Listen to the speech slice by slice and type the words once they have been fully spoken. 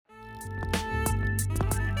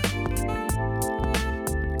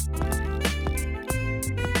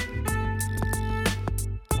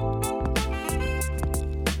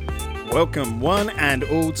Welcome one and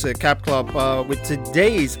all to Cap Club with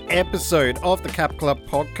today's episode of the Cap Club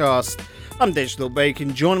podcast. I'm Digital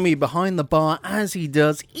Bacon. Joining me behind the bar as he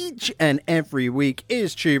does each and every week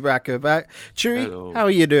is Chewbacca back. Chewie, Hello. how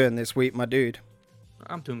are you doing this week, my dude?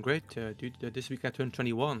 I'm doing great, dude. This week I turned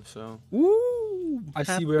 21, so Woo! I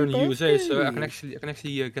see Happy we're in the USA, so I can birthday.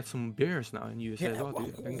 actually get some beers now in the USA as well.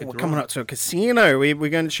 Dude. I can get We're the coming rum. up to a casino. We're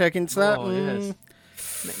going to check into that. Oh, yes.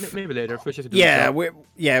 Maybe later. First, you have to do Yeah, the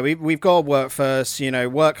job. we've got to work first. You know,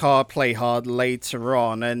 work hard, play hard later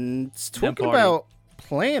on. And talking party. about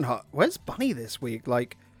playing hard, where's Bunny this week?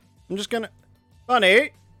 Like, I'm just gonna,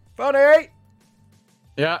 Bunny.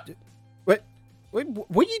 Yeah. What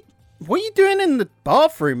are you doing in the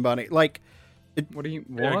bathroom, Bunny? Like, What do you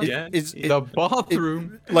There want? again. The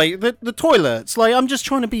bathroom. like the toilets. Like, I'm just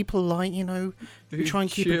trying to be polite, you know. Dude, try and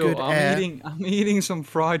keep a chill. good air. I'm eating some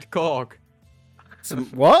fried cock. Some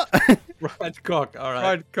what? Fried cock. All right.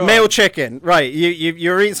 Fried cock. Male chicken. Right.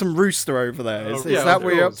 You're eating some rooster over there. Is Yeah, that of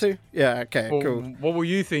what you're up course. to? Yeah. Okay. Well, Cool. What were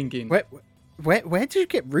you thinking? Where did you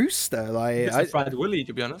get rooster? Like, It's a fried willy,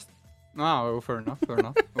 to be honest. Oh, fair enough.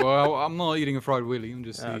 Well, I'm not eating a fried willy. I'm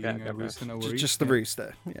just Okay, eating okay, a rooster. No J- worries. just the Yeah.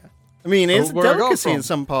 rooster. Yeah. I mean, it's a where I got delicacy in from.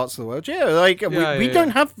 some parts of the world. Yeah. Like we Yeah.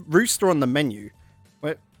 don't have rooster on the menu.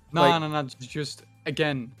 No, like- no. Just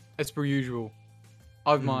again, as per usual.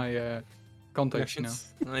 I have my contacts, you know.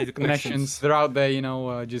 I need the Connections. They're out there, you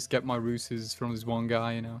know. Just get my roosters from this one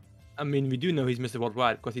guy, you know. I mean, we do know he's Mr.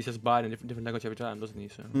 Worldwide because he says bye in a different language every time, doesn't he?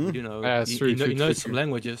 So we do know. Yeah, it's true, he true, knows true, some true.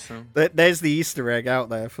 languages. So There's the Easter egg out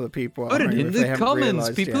there for the people. at Put it home in if they the haven't comments,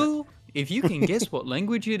 realised yet. people. If you can guess what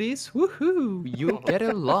language it is, woohoo, you'll get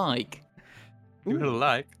a like. give it a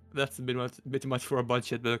like. That's a bit too much for our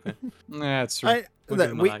budget, but okay. That's true. We'll That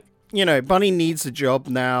give him a we, like. you know, Bunny needs a job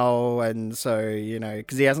now, and so you know,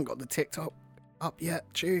 because he hasn't got the TikTok up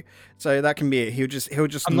yet, Chew. So that can be it. He'll just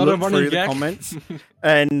Another look running through the gag. comments,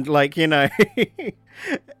 and like you know,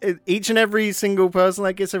 each and every single person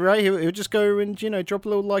that gets it right, he'll just go and you know drop a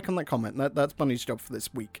little like on that comment. That's Bunny's job for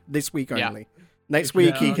this week. This week Yeah. only. Next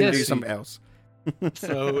week he Yeah, can do yes. something else.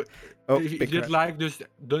 So Oh, if you big did crack. like, just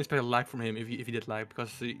don't expect a like from him if you did like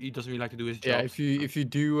because he doesn't really like to do his job. Yeah, if you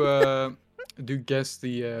do guess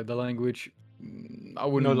the language, I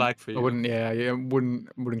wouldn't like for you. I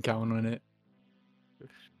wouldn't count on it.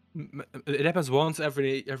 It happens once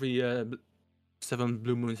every 7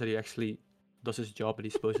 blue moons that he actually does his job that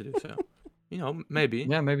he's supposed to do. So you know maybe.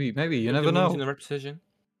 Yeah, maybe you Put never the moons know. in the right position.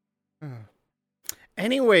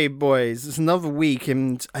 Anyway, boys, it's another week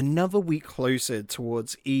and another week closer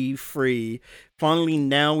towards E3. Finally,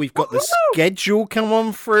 now we've got the schedule come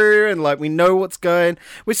on through, and like we know what's going.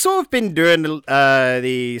 We've sort of been doing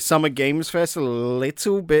the Summer Games Fest a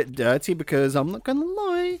little bit dirty because I'm not gonna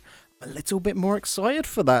lie, I'm a little bit more excited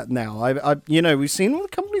for that now. I you know, we've seen all the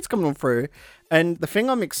companies coming on through, and the thing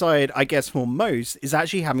I'm excited, I guess, for most is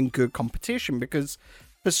actually having good competition because.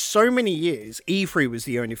 For so many years, E3 was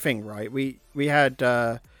the only thing, right? We had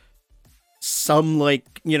some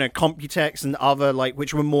like you know Computex and other like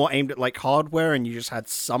which were more aimed at like hardware, and you just had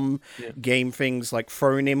some game things like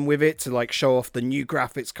thrown in with it to like show off the new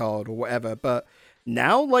graphics card or whatever. But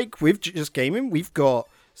now, like with just gaming, we've got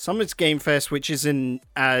Summer's Game Fest, which isn't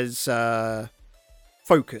as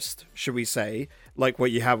focused, should we say, like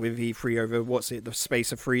what you have with E3 over the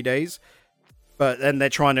space of 3 days. But then they're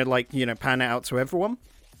trying to like you know pan it out to everyone.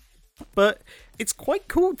 But it's quite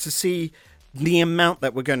cool to see the amount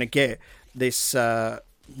that we're going to get this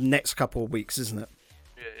next couple of weeks, isn't it?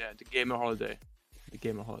 Yeah, the gamer holiday. The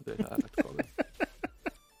gamer holiday. I like to call it.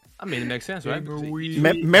 I mean, it makes sense, right? Gamer Because week.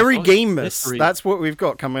 E3 Merry is Gamers. history. That's what we've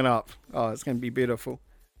got coming up. Oh, it's going to be beautiful.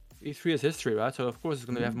 E3 is history, right? So of course it's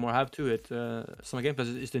going to have more hype to it. Summer Game Fest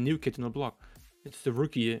is the new kid on the block. It's the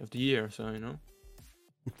rookie of the year, so you know.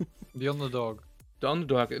 The underdog. The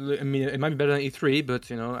underdog. I mean, it might be better than E3, but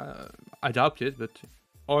you know, I doubt it. But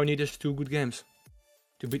all I need is 2 good games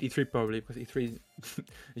to beat E3 probably, because E3 is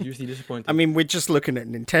usually disappointing. I mean, we're just looking at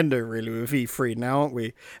Nintendo really with E3 now, aren't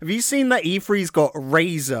we? Have you seen that E3's got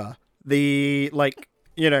Razer, the like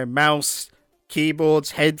you know mouse,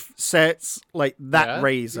 keyboards, headsets, like that Yeah,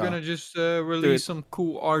 Razer? You're gonna just release some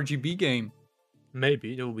cool RGB game.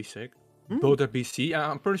 maybe that would be sick. Build a PC.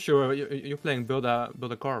 I'm pretty sure you're playing build a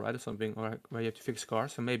car, right, or something, or where you have to fix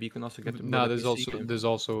cars. So maybe you can also get to No, build a there's PC also game. there's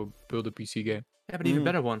also build a PC game. Yeah, but even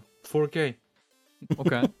better one, 4K,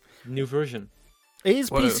 Okay. new version. It is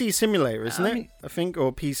What PC Simulator, isn't I it? mean- I think,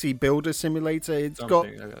 or PC Builder Simulator. It's got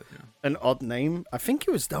Something like that, yeah. an odd name. I think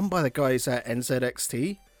it was done by the guys at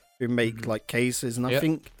NZXT who make like cases, and I Yep.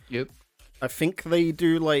 think Yep. they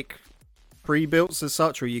do like pre-built as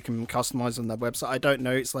such, or you can customize on their website. I don't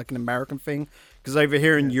know. It's like an American thing, because over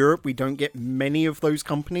here in Europe we don't get many of those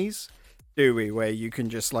companies, do we? Where you can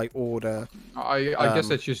just like order. I guess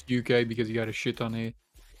that's just UK because you got a shit on it.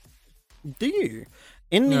 Do you?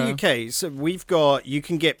 In the Yeah. UK, so you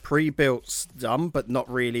can get pre-built done, but not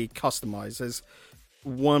really customized. There's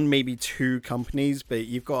one, maybe two companies, but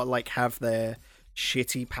you've got to like have their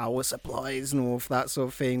shitty power supplies and all of that sort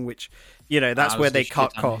of thing, which, that's where that's they the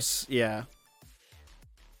cut shit on it. costs. Yeah.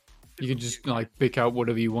 You can just like pick out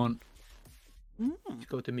whatever you want. You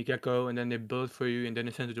go to Mikeko and then they build it for you and then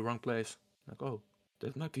they send it to the wrong place. Like, oh,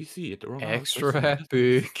 that's my PC at the wrong house. Extra That's-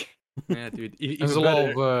 epic. Yeah, dude. There's a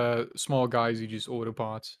lot of small guys who just order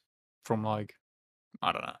parts from like,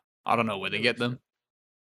 I don't know where they get them.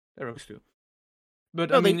 That works too.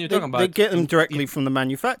 But No, I mean, you're talking about they get them directly from the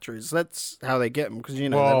manufacturers. That's how they get them, because they're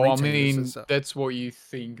Well, I retailers and mean, stuff. that's what you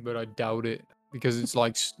think, but I doubt it because it's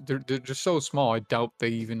like they're just so small. I doubt they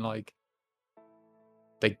even like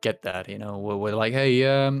they get that. Where we're like, hey,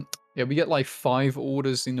 yeah, we get like 5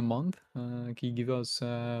 orders in a month. Can you give us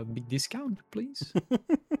a big discount, please?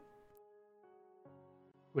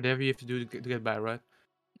 whatever you have to do to get by, right?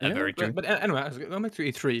 Yeah, very true. But anyway, going back to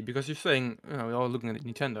E3, because you're saying, we're all looking at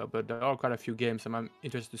Nintendo, but there are quite a few games, and I'm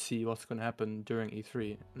interested to see what's going to happen during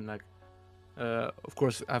E3. And like, of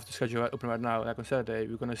course, I have the schedule open right now. Like on Saturday,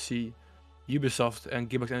 we're going to see Ubisoft and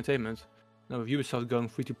Gearbox Entertainment. Now, with Ubisoft going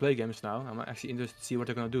free-to-play games now, I'm actually interested to see what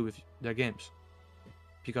they're going to do with their games.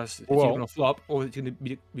 Because it's either Well- going to flop or it's going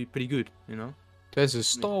to be pretty good, There's a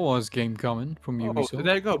Star Wars game coming from Oh, Ubisoft.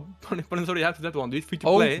 there you go. Ponies already have that one, dude.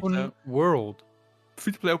 Free-to-play. Open world,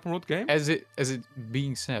 Free-to-play open world game. as it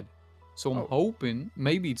being said. So I'm Oh. hoping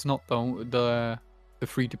maybe it's not the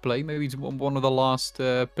free to play. Maybe it's one of the last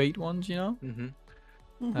paid ones. Mm-hmm.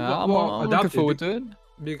 I'm I doubt looking it, forward to it.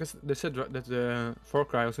 Because they said that the Far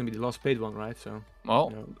Cry was going to be the last paid one, right? So,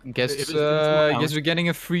 Well, guess if it's not guess out- we're getting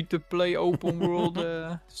a free to play open world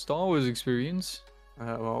Star Wars experience.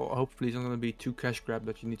 well, hopefully it's not going to be too cash grab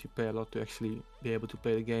that you need to pay a lot to actually be able to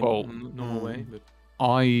play the game Well, in a normal way. But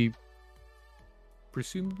I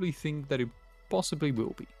presumably think that it possibly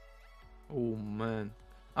will be. oh man,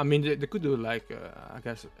 I mean they could do like I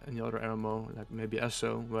guess any other MMO, like maybe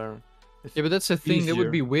ESO, where it's Yeah, but that's the thing. That would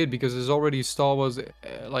easier. be weird because there's already a Star Wars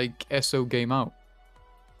like SO game out.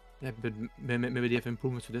 yeah, but maybe they have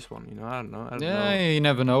improvements to this one. I don't know. I don't Yeah, know. you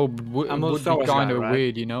never know. But it I'm a would Star be Wars guy, kind of right?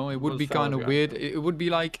 weird, It I'm would a be Star Wars kind of guy. weird. It would be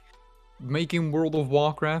like making World of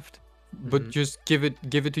Warcraft, but Mhm. just give it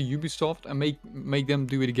to Ubisoft and make them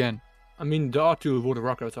do it again. I mean, there are 2 World of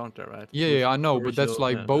Warcrafts, aren't there, right? Yeah, I know, but that's original,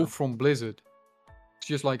 like yeah, both from Blizzard. It's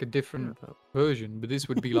just like a different Yeah, version, but this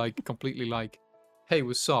would be like completely like, hey,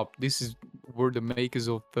 what's up? This is we're the makers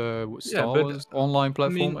of Star but, Wars online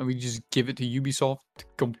platform, mean- and we just give it to Ubisoft to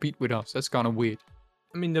compete with us. That's kind of weird.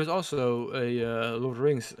 I mean, there's also a Lord of the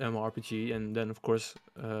Rings MMORPG, and then of course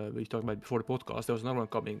we talked about it before the podcast. There was another one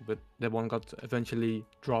coming, but that one got eventually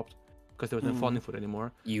dropped because there was no funding for it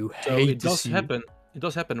anymore. You So hate it to does see happen. It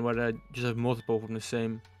does happen where they just have multiple from the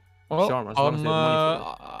same Well, genre. As long as they have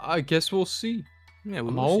money for I guess we'll see. Yeah,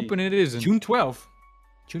 I'm hoping it isn't. June 12th.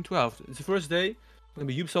 June 12th. It's the first day. Gonna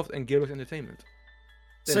be Ubisoft and Gearbox Entertainment.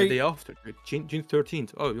 Then So- the day after, June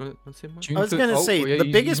 13th. Oh, you want to say more? June I was thir- going to oh, say, yeah, the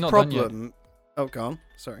he's biggest not done yet. problem... Oh, go on.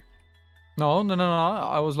 Sorry. No.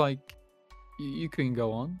 I was like, you can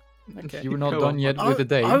go on. Okay. You were not Go done on. yet with the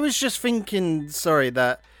day. I was just thinking, sorry,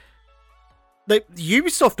 that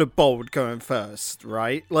Ubisoft are bold going first,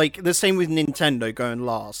 right? Like the same with Nintendo going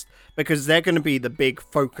last, because they're going to be the big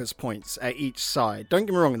focus points at each side. Don't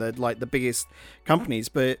get me wrong, they're like the biggest companies,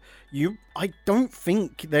 but I don't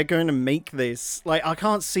think they're going to make this. Like, I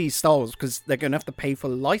can't see Star Wars because they're going to have to pay for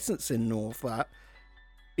licensing and all of that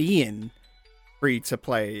being free to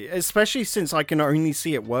play, especially since I can only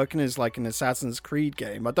see it working as like an Assassin's Creed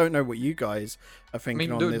game. I don't know what you guys are I thinking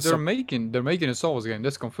mean, on they're, this. they're making a Star Wars game.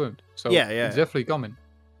 That's confirmed. So Yeah. it's definitely coming.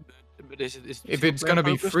 But is it If it's gonna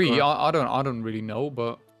be focused, free, or- I don't really know,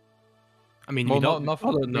 but I mean, well, we don't, not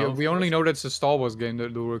we don't know. we only know that's a Star Wars game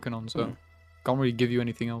that they're working on, so Hmm. can't really give you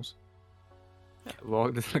anything else.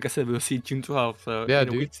 Well, like I said, we'll see June 12th. So Yeah, in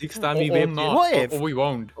a dude. week's time, Or, we or may not, What or- if- or we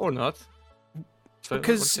won't. or not. So,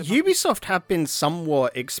 Because what's it- Ubisoft have been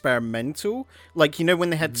somewhat experimental, like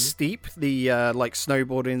when they had Mhm. Steep, the like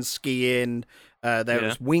snowboarding, skiing, there Yeah.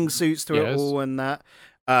 was wingsuits to it Yes. all, and that.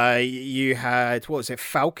 You had what was it,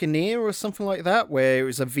 Falconeer or something like that, where it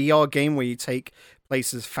was a VR game where you take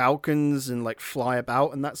places falcons and like fly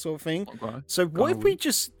about and that sort of thing. Okay. So what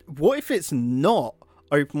Kinda what if it's not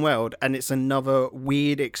open world and it's another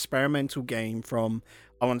weird experimental game from,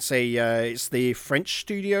 I want to say it's the French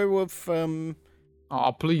studio of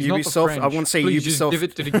Oh, please, not the Ubisoft. French. I want to say Please Ubisoft. just give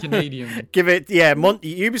it to the Canadian. Give it, yeah.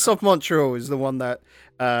 Ubisoft Montreal is the one that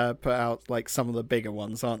put out like some of the bigger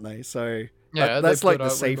ones, aren't they? So Yeah, that's they like put the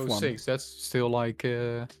out safe Rainbow one. Six. That's still like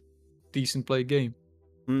a decent play game.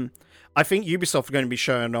 I think Ubisoft are going to be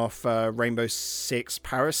showing off Rainbow Six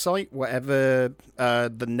Parasite, whatever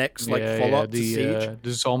the next follow-up to Siege.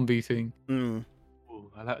 The zombie thing. Ooh,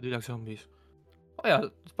 I do like zombies. Oh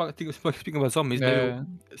yeah, speaking about zombies, Yeah.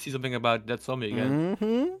 maybe see something about that zombie again,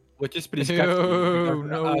 Mm-hmm. which is pretty sketchy. Yo,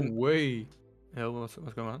 because, no way. yeah, what's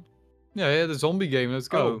going on? Yeah, the zombie game. Let's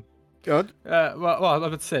go. Oh, God. well, I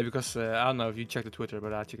would say because I don't know if you checked the Twitter,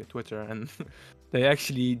 but I checked Twitter and they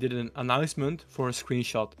actually did an announcement for a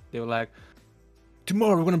screenshot. They were like,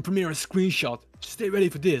 "Tomorrow we're gonna premiere a screenshot. Stay ready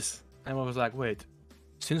for this." And I was like, "Wait,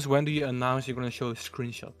 since when do you announce you're gonna show a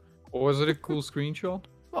screenshot?" Or was it a cool screenshot?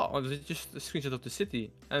 Well, it's just a screenshot of the city,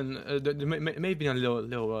 and there may be a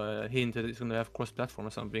little hint that it's gonna have cross-platform or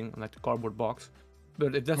something, like the cardboard box.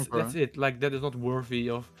 But if that's it, like that is not worthy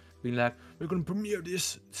of being like, we're gonna premiere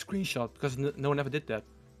this screenshot, because no one ever did that.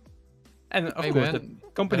 And of Hey, course, man, the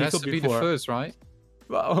company It has thought to be the before. first, right?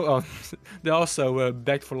 Well, they also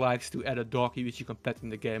begged for likes to add a doggy which you can pet in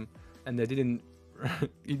the game, and they didn't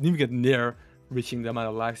even get near reaching the amount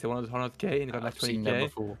of likes. They wanted 100k and they got like I've seen that 20k.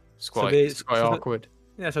 before. It's So quite, they- it's quite so the- awkward.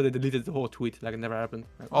 Yeah, so they deleted the whole tweet like it never happened.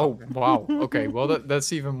 Like, Oh, okay. wow. Okay, well,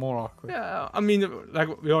 that's even more awkward. Yeah, I mean,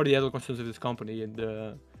 like we already had all concerns with this company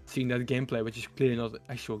and seeing that gameplay, which is clearly not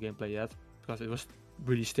actual gameplay yet, because it was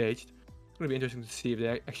really staged. It's gonna be interesting to see if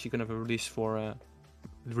they're actually gonna have a release for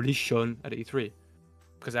release shown at E3,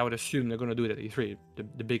 because I would assume they're gonna do it at E3, the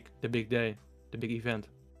big day, the big event.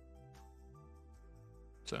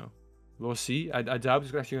 So we'll see. I doubt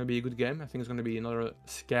it's actually gonna be a good game. I think it's gonna be another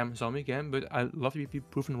scam zombie game, but I'd love to be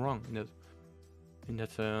proven wrong in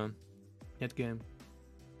that game,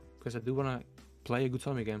 because I do wanna play a good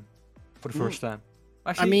zombie game for the first time.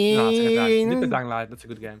 Actually, no, second time. Little Dying Light, that's a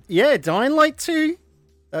good game. Yeah, Dying Light 2.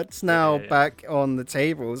 That's now Yeah. back on the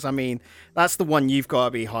tables. I mean, that's the one you've got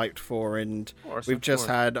to be hyped for, and Of course, we've of just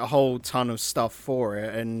course. had a whole ton of stuff for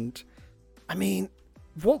it. And I mean,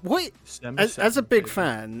 what December as a 2nd, big baby.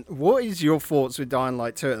 fan, what is your thoughts with Dying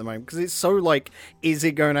Light 2 at the moment? Because it's so like, is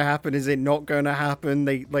it going to happen? Is it not going to happen?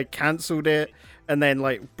 They like cancelled it and then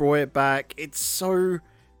like brought it back. It's so,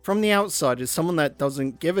 from the outside, as someone that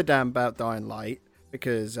doesn't give a damn about Dying Light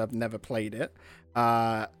because I've never played it.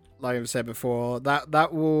 Like I've said before,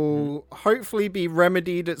 that will hopefully be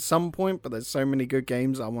remedied at some point. But there's so many good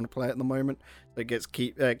games I want to play at the moment that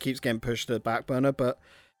keeps getting pushed to the back burner. But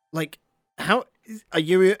like, how are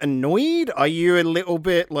you annoyed? Are you a little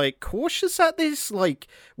bit like cautious at this? Like,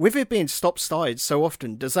 with it being stop-started so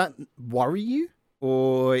often, does that worry you?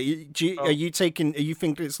 Or are you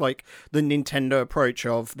think it's like the Nintendo approach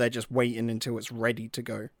of they're just waiting until it's ready to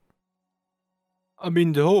go? I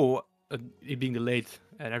mean, the whole it being delayed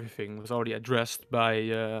and everything was already addressed by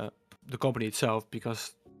the company itself,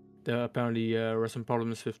 because there apparently were some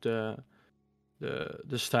problems with the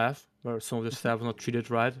staff, where some of the staff was not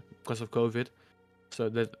treated right because of COVID. So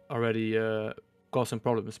that already caused some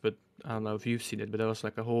problems. But I don't know if you've seen it, but there was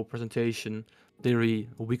like a whole presentation theory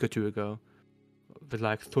a week or two ago, with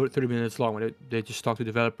like 30 minutes long, where they just talked to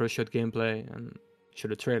developers, showed gameplay, and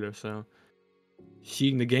showed a trailer. So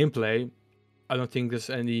seeing the gameplay, I don't think there's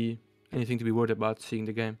anything to be worried about seeing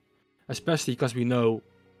the game, especially because we know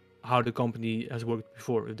how the company has worked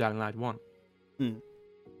before with Dying Light 1. So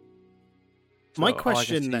My all I can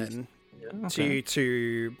question see is- then Yeah, to okay. you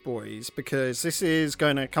two boys, because this is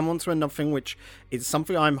going to come on to another thing which is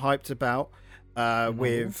something I'm hyped about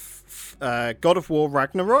with God of War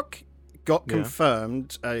Ragnarok got Yeah.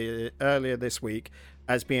 confirmed earlier this week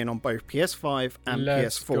as being on both PS5 and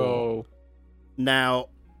Let's PS4. go. Now,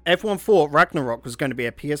 everyone thought Ragnarok was going to be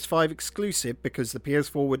a PS5 exclusive because the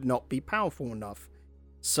PS4 would not be powerful enough.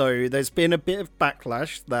 So there's been a bit of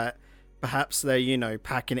backlash that perhaps they're,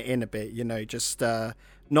 packing it in a bit, just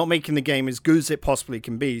not making the game as good as it possibly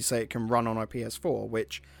can be so it can run on a PS4,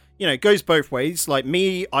 which, goes both ways. Like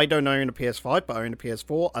me, I don't own a PS5, but I own a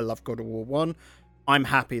PS4. I love God of War 1. I'm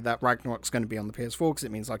happy that Ragnarok's going to be on the PS4 because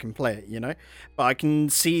it means I can play it, But I can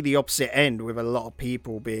see the opposite end with a lot of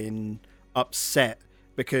people being upset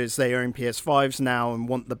because they own PS5s now and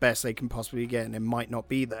want the best they can possibly get, and it might not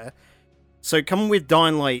be there. So coming with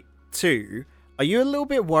Dying Light 2, are you a little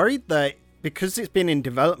bit worried that because it's been in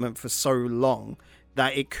development for so long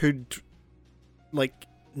that it could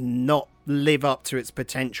not live up to its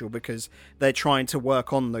potential because they're trying to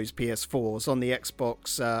work on those PS4s, on the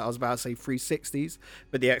Xbox, I was about to say 360s,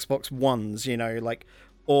 but the Xbox Ones,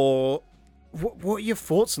 or what are your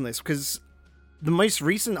thoughts on this? Because the most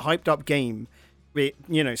recent hyped up game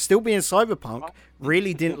still being Cyberpunk,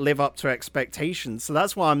 really didn't live up to expectations. So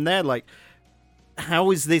that's why I'm there. Like,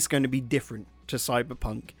 how is this going to be different to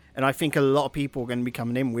Cyberpunk? And I think a lot of people are going to be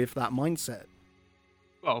coming in with that mindset.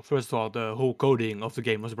 Well, first of all, the whole coding of the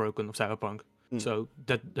game was broken of Cyberpunk, so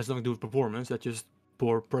that's nothing to do with performance. That's just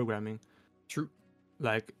poor programming. True.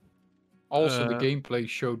 Like, Also, the gameplay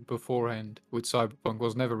showed beforehand with Cyberpunk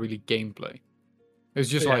was never really gameplay. It was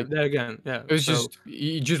just like there again, yeah. it was just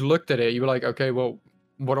you just looked at it. You were like, okay, well,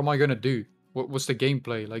 what am I gonna do? What's the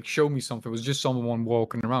gameplay? Like, show me something. It was just someone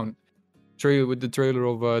walking around. With the trailer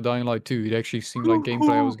of Dying Light 2, it actually seemed like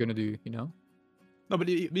gameplay I was gonna do. You know? No, but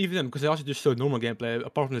even then, because they also just showed normal gameplay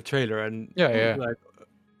apart from the trailer, and Yeah. like,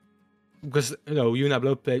 because you and I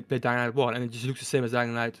both played Dying Light 1, and it just looks the same as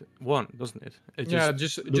Dying Light 1, doesn't it? It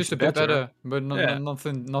just a bit better, but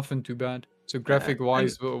nothing too bad. So graphic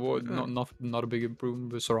wise, not a big improvement,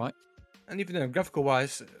 but it's alright. And even then, graphical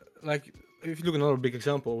wise, like, if you look at another big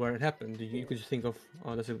example where it happened, you could just think of,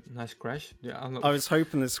 oh, that's a nice crash. Yeah, I was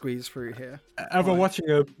hoping to squeeze through here. Everyone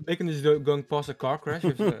watching Bacon is going past a car crash.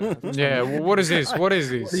 Yeah, what is this? What is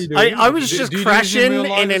this? I was just crashing in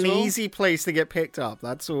an as well? easy place to get picked up.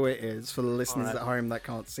 That's all it is for the listeners at home that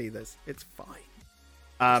can't see this. It's fine.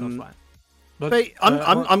 It's not fine. But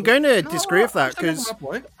I'm going to disagree with that because.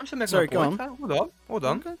 Sorry, go on. Hold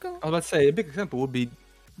on. Go on. I was about to say a big example would be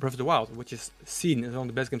Breath of the Wild, which is seen as one of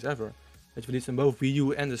the best games ever. It's released on both Wii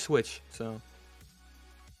U and the Switch, so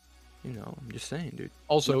I'm just saying, dude.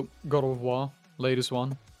 Also, God of War, latest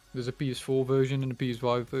one. There's a PS4 version and a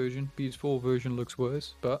PS5 version. PS4 version looks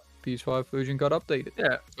worse, but PS5 version got updated.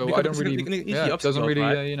 Yeah, so I don't really. It doesn't really,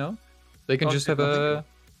 right? They can just have an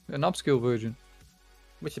upscale version,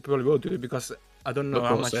 which they probably will do because I don't know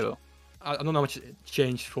how much. I don't know how much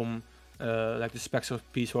changed from like the specs of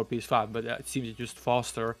PS4, PS5, but it seems just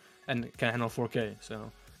faster and can handle 4K. So.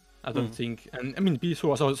 I don't think, and I mean, PS4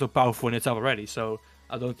 was also powerful in itself already, so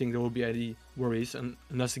I don't think there will be any worries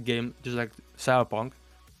unless the game, just like Cyberpunk,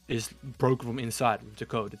 is broken from inside with the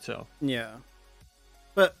code itself. Yeah.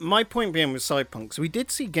 But my point being with Cyberpunk, so we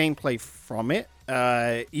did see gameplay from it.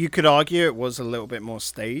 You could argue it was a little bit more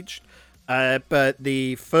staged, but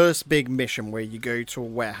the first big mission where you go to a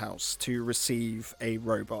warehouse to receive a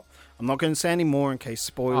robot. I'm not going to say any more in case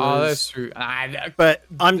spoilers. Oh, that's true. But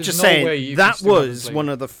I'm just saying that was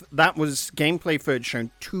that was gameplay footage shown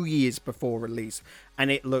 2 years before release, and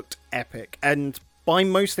it looked epic. And by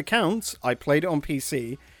most accounts, I played it on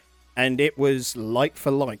PC, and it was like for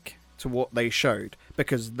like to what they showed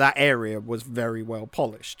because that area was very well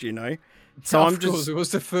polished. So of course, it was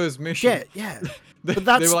the first mission. Yeah. But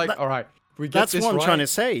they were like, all right, that's what I'm trying to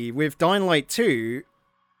say. With Dying Light 2,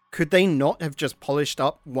 could they not have just polished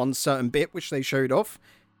up one certain bit which they showed off?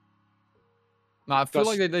 No, I feel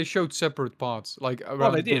like they showed separate parts, like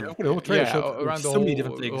around they did. The whole trailer showed around so many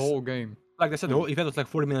different things. The whole game. Like I said, the whole event was like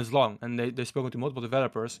 40 minutes long, and they spoke to multiple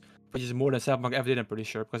developers, which is more than Cyberpunk ever did, I'm pretty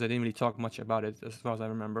sure, because they didn't really talk much about it, as far as I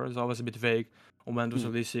remember. It was always a bit vague on when it was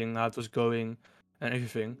releasing, how it was going, and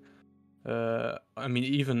everything. I mean,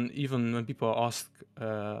 even when people ask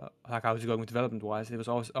like how it's going development-wise, it was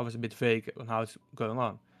always a bit vague on how it's going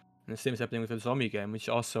on. And the same is happening with the zombie game, which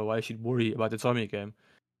also why you should worry about the zombie game.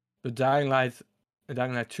 But Dying Light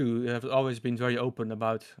 2 have always been very open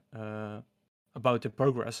about the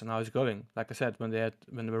progress and how it's going. Like I said, when there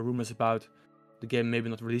were rumors about the game maybe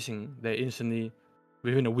not releasing, they instantly,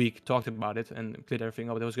 within a week, talked about it and cleared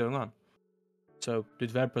everything up that was going on. So the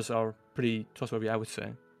developers are pretty trustworthy, I would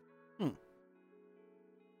say.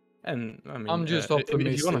 And I mean, I'm just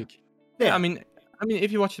optimistic. I mean,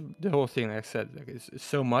 if you watch the whole thing, like I said, like it's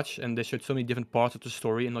so much, and they showed so many different parts of the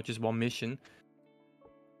story and not just one mission.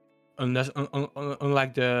 Unless,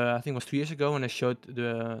 unlike I think it was 2 years ago when they showed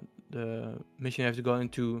the mission you have to go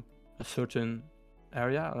into a certain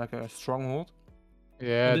area, like a stronghold.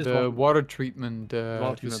 Yeah, the water treatment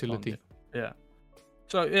facility. Yeah.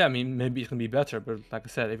 So yeah, I mean, maybe it's gonna be better, but like I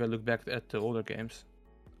said, if I look back at the older games,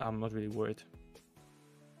 I'm not really worried.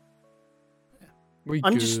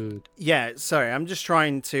 I'm just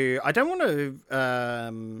trying to. I don't want to.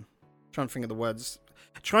 Trying to think of the words.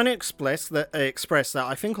 Trying to express that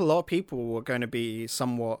I think a lot of people are going to be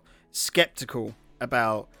somewhat skeptical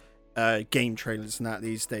about game trailers and that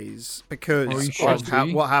these days because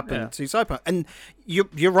of what happened to Cyberpunk. And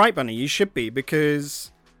you're right, Bunny. You should be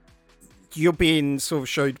because you're being sort of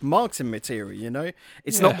showed marketing material.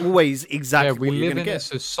 It's not always exactly what you're going to get. We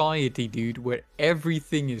live in a society, dude, where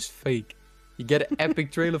everything is fake. You get an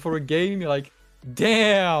epic trailer for a game, you're like,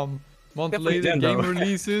 damn. Month later, game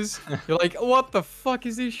releases. You're like, what the fuck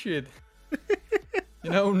is this shit?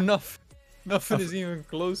 Nothing. Nothing is even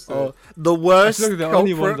close to Oh, it. the I worst feel like the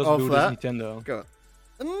only one culprit that doesn't of do this is that. Nintendo. God.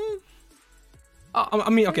 Mm, I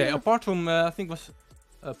mean, okay, Yeah. apart from I think it was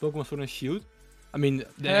Pokemon Sword and Shield. I mean,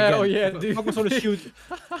 Oh, yeah, dude. Pokemon Sword and Shield.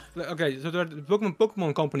 Okay, so the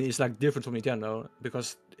Pokemon company is like different from Nintendo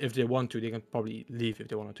because if they want to, they can probably leave if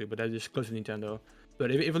they wanted to, but they're just close to Nintendo.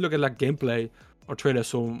 But if you look at like gameplay or trailers,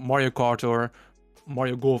 so Mario Kart or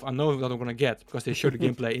Mario Golf, I know that I'm gonna get because they show the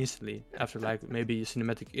gameplay instantly after like maybe a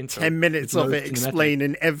cinematic intro. 10 minutes It's of no it cinematic.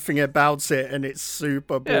 explaining everything about it, and it's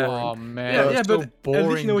super boring. Oh man, Yeah, it's but so at least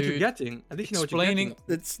boring, you know what dude. you're getting. At least you know what you're Explaining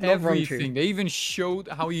getting. It's not everything. They even showed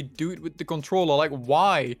how you do it with the controller. Like,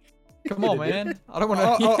 why? Come on, They did? man. I don't want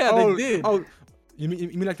to. Yeah, they did. Oh, you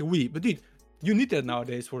mean like the Wii? But dude, you need that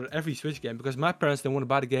nowadays for every Switch game because my parents don't want to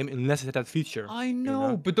buy the game unless it had that feature. I know,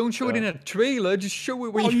 know? but don't show it in a trailer. Just show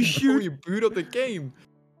it when Oh, you, you when should. you boot up the game.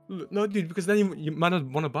 No, dude, because then you might not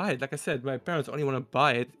want to buy it. Like I said, my parents only want to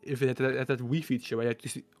buy it if it had that Wii feature where you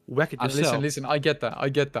just whack it yourself. Listen. I get that.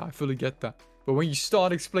 I fully get that. But when you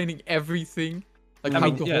start explaining everything, like I how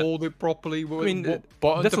mean, to yeah. hold it properly, what mean,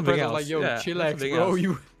 button that's to something press, else. like, yo, Yeah, chillax, that's something bro.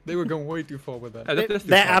 else. They were going way too far with that. Yeah, that's Their different,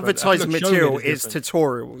 but I feel advertising like showing it material is different.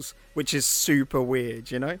 tutorials, which is super weird,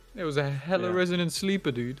 you know? It was a hella Yeah. Resident Sleeper,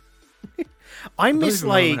 dude. I I don't miss, even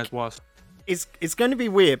remember when like, it was. it's going to be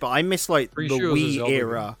weird, but I miss, like, Pretty the sure it was a Wii Zelda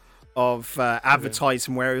era of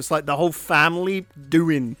advertising where it was, like, the whole family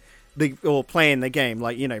doing or playing the game,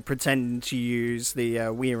 like, you know, pretending to use the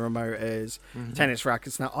Wii remote as tennis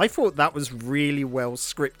rackets. Now, I thought that was really well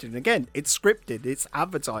scripted. And again, it's scripted, it's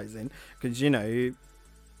advertising, because, you know,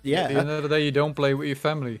 At the yeah. end of the day, you don't play with your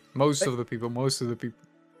family. Most of the people.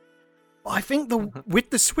 I think with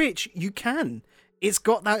the Switch, you can. It's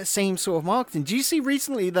got that same sort of marketing. Do you see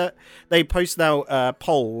recently that they posted out a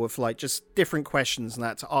poll with like just different questions and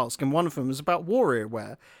that to ask, and one of them was about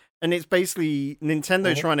WarioWare, and it's basically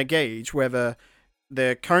Nintendo trying to gauge whether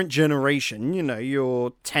the current generation, you know,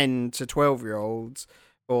 your 10 to 12-year-olds,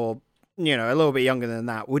 or you know, a little bit younger than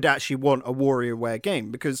that, would actually want a WarioWare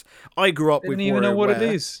game, because I grew up They with didn't even know what it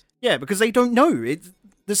WarioWare. is. Yeah, because they don't know.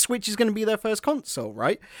 The Switch is going to be their first console,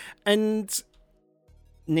 right? And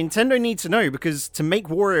Nintendo needs to know, because to make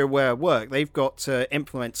WarioWare work, they've got to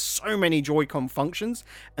implement so many Joy-Con functions,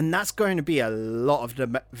 and that's going to be a lot of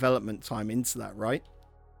development time into that, right?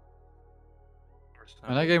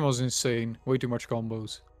 And that game was insane. Way too much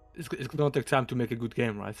combos. It's gonna take time to make a good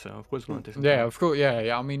game, right? So of course it's gonna take some Yeah, time. of course.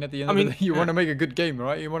 Yeah. I mean, at the end of the day, you want to make a good game,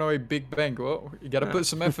 right? You want to make big bang. Well, you gotta put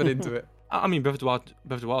some effort into it. I mean, Breath of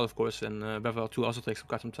the Wild, of course, and Breath of the Wild 2 also takes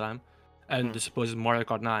quite some time. And the supposed Mario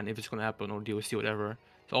Kart 9, if it's gonna happen, or DLC, whatever,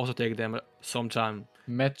 it's also taking them some time.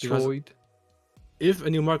 Metroid. If a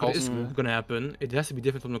new Mario Kart is Also- gonna happen, it has to be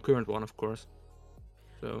different from the current one, of course.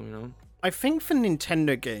 So you know, I think for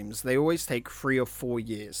Nintendo games, they always take 3 or 4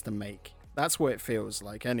 years to make. That's what it feels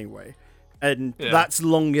like, anyway. And Yeah. that's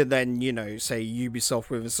longer than, you know, say Ubisoft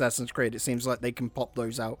with Assassin's Creed. It seems like they can pop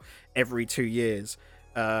those out every 2 years.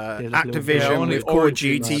 like Activision Yeah, only with Call of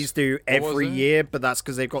Origins. Duties do What was every it? year, but that's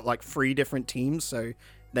because they've got like 3 different teams, so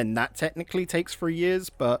then that technically takes 3 years.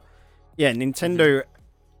 But yeah, Nintendo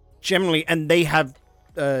generally, and they have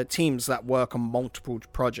teams that work on multiple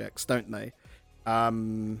projects, don't they?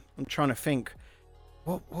 I'm trying to think.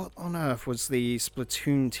 What on earth was the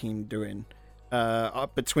Splatoon team doing?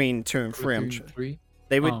 Up between 2 and 3. Splatoon 3.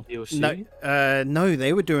 They would Oh. DLC. no,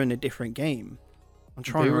 they were doing a different game. I'm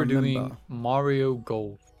trying They to were remember. doing Mario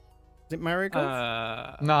Golf. Is it Mario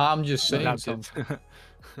Golf? Nah, I'm just saying that's something.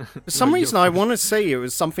 it. For some reason, I want to say it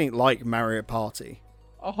was something like Mario Party.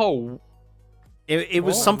 Oh, It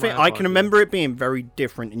was Oh, something Mario I can Party. remember it being very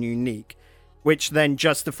different and unique, which then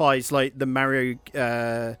justifies like the Mario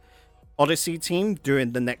Odyssey team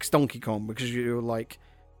doing the next Donkey Kong, because you're like,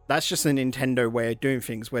 that's just a Nintendo way of doing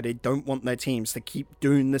things where they don't want their teams to keep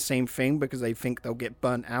doing the same thing because they think they'll get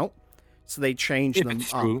burnt out, so they change If them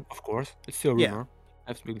it's up. true, of course, it's still Yeah. rumor.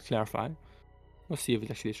 Has to be clarified. We'll see if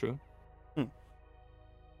it's actually true.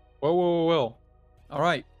 well. All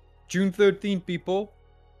right, June 13th, people.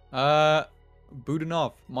 Booting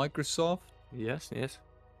off Microsoft Yes.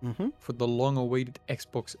 Mm-hmm. for the long-awaited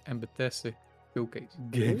Xbox and Bethesda showcase.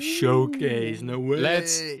 Game showcase. No way.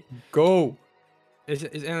 Let's go. Is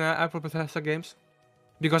in Apple Bethesda games?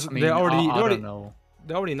 Because I mean, they I already don't know.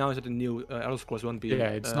 they already announced that the new Elder Scrolls won't be. Yeah,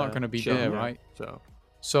 it's not gonna be shown there, yet, right? So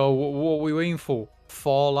So what are we waiting for?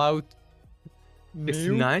 Fallout. New?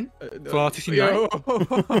 69. Uh, Fallout 69. Yo,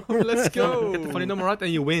 let's go. Get the funny number right,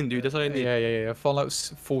 and you win, dude. That's all I need. Yeah. Fallout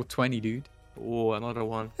 420, dude. Oh, another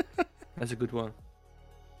one. That's a good one.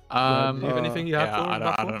 Do Um, you have anything you have yeah, for? I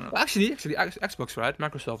that don't for? know. Actually, Xbox, right?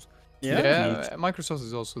 Microsoft. Yeah. yeah, Microsoft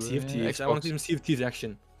is also Sea of there. Thieves. I want to Xbox. see some Sea of Thieves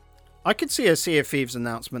action. I could see a Sea of Thieves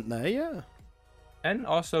announcement there. Yeah. And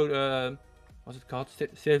also, what's it called?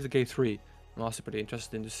 State of Decay 3. I'm also pretty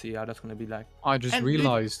interested in to see how that's gonna be like. I just And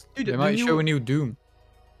realized dude, they the might show new- a new Doom.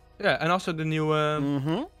 Yeah, and also the new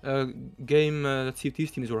game that Sea of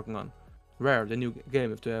Thieves team is working on. Rare, the new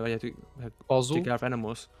game with the where you have to Puzzle. take care of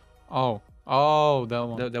animals. Oh, that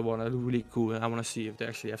one. That one looked really cool, and I want to see if they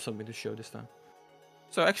actually have something to show this time.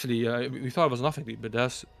 So actually, we thought it was nothing, but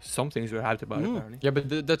there's some things we're hyped about apparently. Yeah,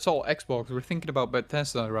 but that's all Xbox. We're thinking about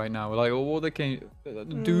Bethesda right now. Like, oh, what they can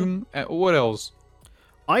Doom. What else?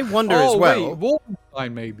 I wonder as well. Wait,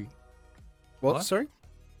 Wolfenstein maybe. What? Sorry.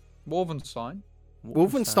 Wolfenstein.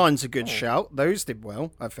 Wolfenstein's a good Oh. shout. Those did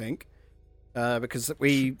well, I think, because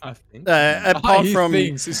we I think. apart He from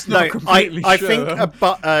thinks it's no, not completely I sure.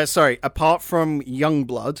 think apart from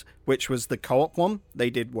Youngblood, which was the co-op one, they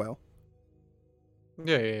did well.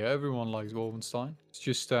 Yeah, everyone likes Wolfenstein. It's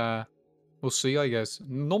just we'll see, I guess.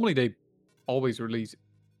 Normally they always release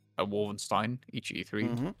a Wolfenstein each E3.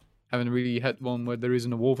 Mhm. Haven't really had one where there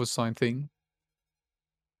isn't a Wolfenstein thing.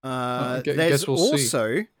 There's guess we'll see.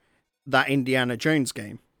 also that Indiana Jones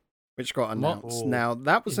game, which got announced. Oh, Now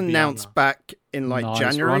that was Indiana. announced back in like Nice,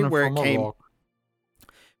 January, running where from it a came rock.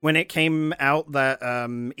 when it came out that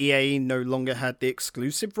EA no longer had the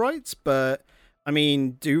exclusive rights. But I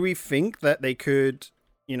mean, do we think that they could,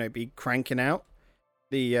 be cranking out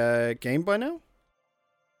the game by now?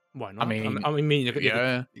 Why not? mean, I mean, you could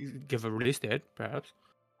Yeah. give a release date, perhaps.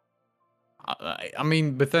 I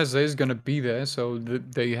mean, Bethesda is gonna be there, so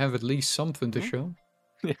they have at least something to show.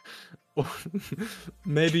 Or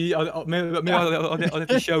maybe all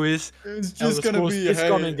the show is It's Elder Scrolls is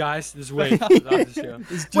coming, guys. Just wait. That's the show.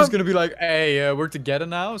 It's just Well- gonna be like, hey, we're together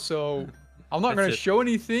now, so I'm not That's gonna it. show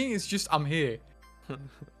anything. It's just I'm here.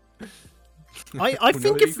 I Who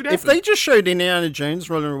think knows? It if could if happen. they just showed Indiana Jones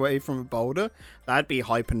running away from a boulder, that'd be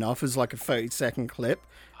hype enough as like a 30-second clip.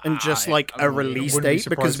 And just like I a mean, I release wouldn't be date,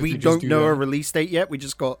 because surprised if we they just don't do know a that. release date yet. We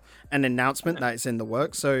just got an announcement that it's in the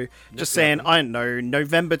works. So just Definitely. saying, I don't know,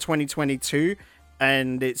 November 2022,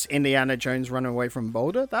 and it's Indiana Jones running away from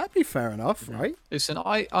Boulder. That'd be fair enough, right? Listen,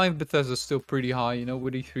 I have Bethesda still pretty high,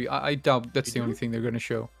 with E3. I doubt that's You the only do? thing they're gonna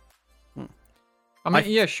show. Hmm. I mean,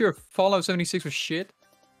 yeah, sure, Fallout 76 was shit,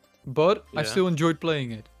 but I Yeah. still enjoyed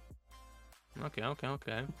playing it.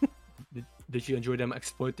 Okay. Did you enjoy them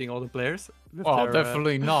exploiting all the players? with Well, their,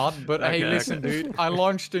 definitely not. But hey, okay, listen, okay. dude, I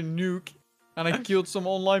launched a nuke and I killed some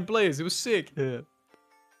online players. It was sick. Yeah.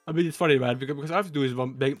 I mean, it's funny, right? Because I have to do is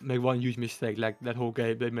make one huge mistake, like that whole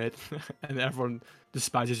game they made, and everyone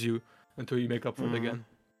despises you until you make up for it again.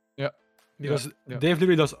 Yeah. Because yeah. they've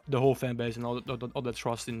literally lost the whole fan base and all the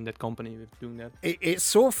trust in that company with doing that. It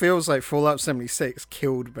sort of feels like Fallout 76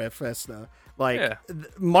 killed Bethesda. Like, Yeah.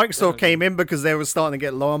 Microsoft Yeah. came in because they were starting to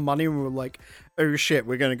get low on money, and we were like, oh shit,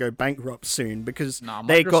 we're going to go bankrupt soon because Nah,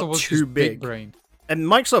 they Microsoft got was too just big. brained. And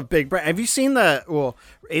Microsoft big brand. Have you seen that? Or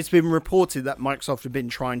it's been reported that Microsoft have been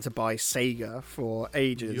trying to buy Sega for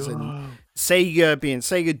ages, and Sega, being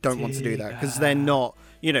Sega, don't want to do that because they're not,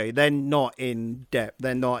 they're not in depth.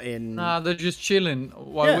 They're not in. Nah, they're just chilling.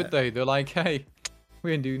 Why Yeah. would they? They're like, hey,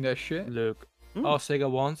 we ain't doing that shit. Look, Mm. all Sega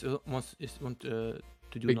wants to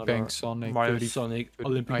do Big another Bang Sonic. Mario 30 Sonic Oh,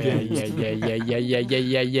 Olympic yeah, Games.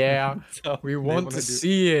 yeah. So We they want wanna to do-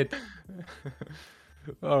 see it.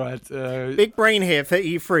 All right. Big brain here for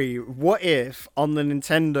E3. What if on the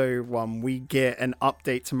Nintendo one we get an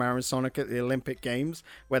update to Mario Sonic at the Olympic Games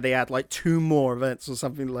where they add like 2 more events or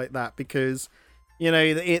something like that? Because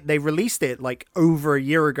they released it like over a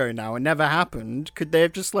year ago now and never happened. Could they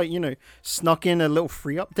have just like snuck in a little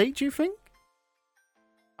free update? Do you think?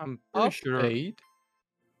 I'm pretty sure. Update?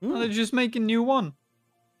 Hmm. Oh, they're just making new one.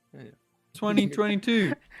 Yeah.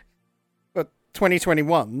 2022. But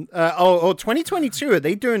 2021. 2022. Are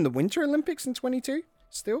they doing the Winter Olympics in 22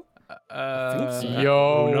 still? so.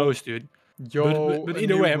 Yo. Who knows, dude? Yo, but a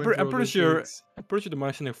either new way, I'm Winter pretty sure. Olympics. I'm pretty sure the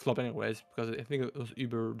Mario Sonic flopped anyways because I think it was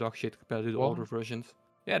uber dog shit compared to the What? older versions.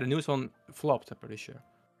 Yeah, the newest one flopped. I'm pretty sure.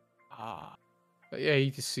 Ah. Yeah, I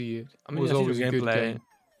hate to see it. I It mean, was I seen always the a good gameplay. game.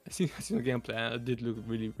 I seen the gameplay. And it did look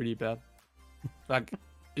really, really bad. Like,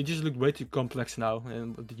 it just looked way too complex now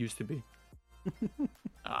than what it used to be.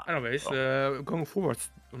 Anyways, going forward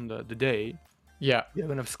on the day, Yeah. we're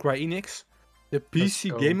gonna have Square Enix, the PC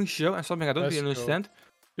go. gaming show, and something I don't Let's really go. understand,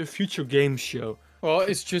 the future game show. Well,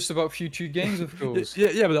 it's just about future games, of course.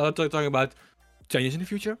 Yeah, but I'm talking about 10 years in the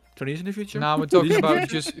future, 20 years in the future. Now we're talking about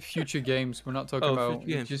just future games. We're not talking Oh, about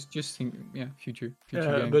future games. just think, future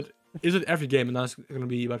Yeah, games. but is it every game and now it's gonna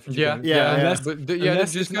be about future Yeah, games? Yeah, unless, but they're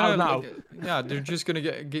unless just it's out gonna now. like, they're just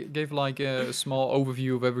gonna give like a small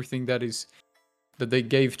overview of everything that they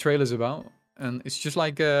gave trailers about, and it's just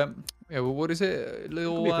like what is it? A Could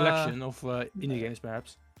little be a collection of indie games,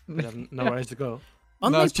 perhaps. But have nowhere else to go.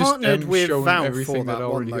 Aren't No, they it's just partnered them with showing Valve for everything that that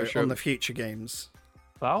one already got though, on shown. the future games?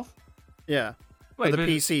 Valve? Yeah, for Wait, the but-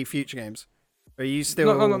 PC future games. Are you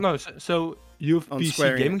still No. So you have on PC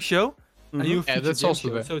Square gaming Enix? show, and Mhm. you have Yeah, future that's game also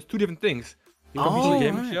show. there. So it's two different things. You have Oh, PC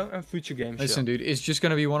gaming right. show and future game Listen, show. dude, it's just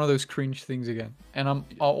gonna be one of those cringe things again, and I'm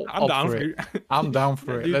I'm up down for for it. it. I'm down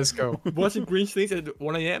for it. Dude. Let's go. Watching cringe things at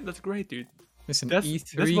 1 a.m. That's great, dude. Listen, That's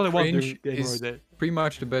E3 what I want cringe during Game is Day. pretty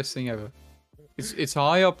much the best thing ever. It's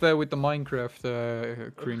high up there with the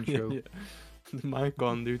Minecraft cringe Yeah, show. yeah.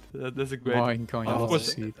 Minecon, dude. That's a great. Minecon, yeah, of love course,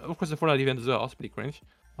 to see it. of course, the Fortnite event as well. It's pretty cringe.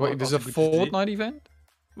 Wait, there's a Also good to see. Fortnite event?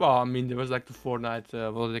 Well, I mean, there was like the Fortnite.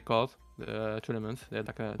 What are they called? The tournament. They had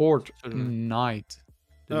like a tournament. Fortnite.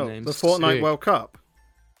 The Oh, names. the Fortnite Sick. World Cup.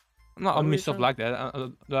 No, What I are mean we stuff saying? like that.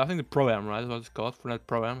 I think the Pro-Am, right? That's what it's called. Fortnite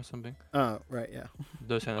Pro-Am or something. Oh, right, yeah.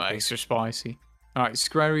 Those kind of things. Extra spicy. Alright,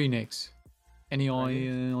 Square Enix. Any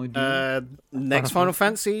idea? Next Final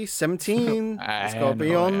Fantasy 17. It's got to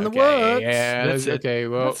be no, on the okay, works. Yeah, That's it. okay,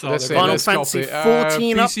 well, That's all that's they're it. gonna Let's Final copy Fantasy it.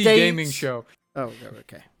 14 PC gaming updates. show. Oh,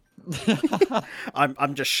 okay.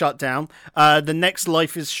 I'm just shut down. The next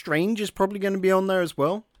Life is Strange is probably going to be on there as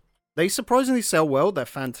well. They surprisingly sell well. They're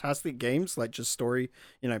fantastic games, like just story,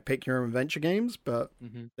 pick your own adventure games, but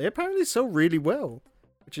Mhm. they apparently sell really well,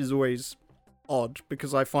 which is always odd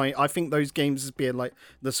because I think those games as being like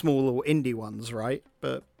the small or indie ones, right?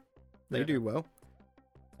 But they Yeah. do well.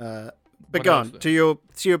 But What go else on then? to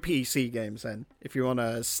your PC games then, if you want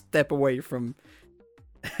to step away from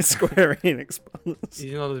Square Enix.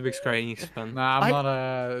 He's not a big Square Enix fan. Nah, I'm I- not.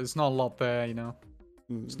 There's not a lot there, you know.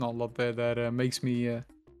 Hmm. There's not a lot there that makes me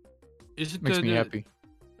Is it makes me happy.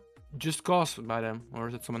 Just Cause by them, or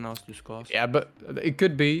is it someone else? Just Cause. Yeah, but it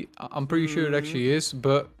could be. I'm pretty sure it actually is.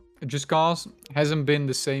 But Just Cause hasn't been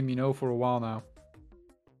the same, for a while now.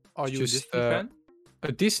 Are It's you just, a Disney fan?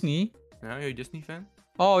 A Disney? Yeah, you're a Disney fan.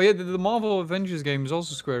 Oh yeah, the Marvel Avengers game is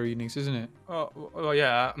also Square Enix, isn't it? Oh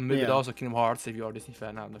yeah, maybe Yeah. also Kingdom Hearts if you're a Disney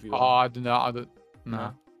fan. I don't know if you Oh, are. I don't know. I don't.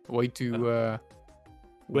 Nah. Way too.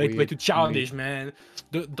 Way weird too for me. childish, man.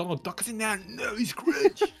 Donald Duck is in there. No, he's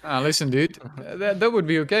cringe. Listen, dude, that would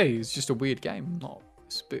be okay. It's just a weird game, not.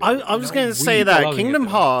 I was going to say weird. that loving it, Kingdom though.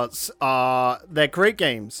 Hearts they're great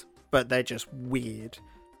games, but they're just weird,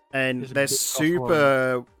 and It's a they're bit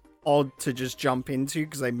super odd to just jump into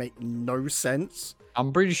because they make no sense.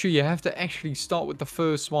 I'm pretty sure you have to actually start with the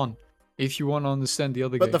first one if you want to understand the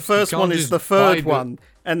other But games. the You first can't one is just the buy third the- one,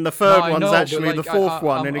 and the No, third I one's know, but, actually the like, fourth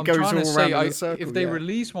one, and it I'm goes trying all to around say, in a circle. if they yeah.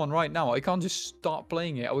 release one right now, I can't just start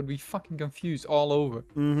playing it. I would be fucking confused all over.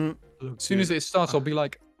 Mhm. As soon as it starts, I'll be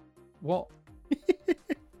like, what?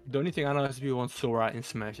 The only thing I know is people want Sora in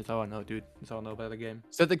Smash. That's all I know, dude. That's all I know about the game.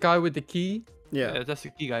 Is that the guy with the key? Yeah. That's the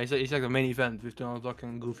key guy. He's like the main event with Donald Duck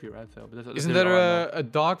and Goofy, right? So, but that's Isn't really there all I know. a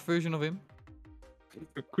dark version of him?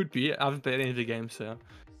 It could be. I haven't played any of the games, so.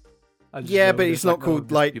 I just Yeah, know but there's, he's not no called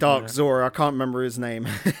Disney like people Dark there. Zora. I can't remember his name.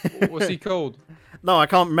 What's he called? No, I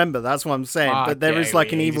can't remember. That's what I'm saying. Ah, But there is okay,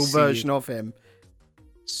 like an we need to evil see version of him.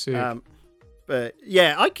 Sick. But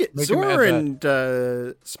yeah, I could Make him Zora add that.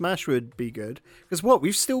 and Smash would be good. Because what,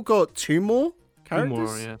 we've still got two more Two characters?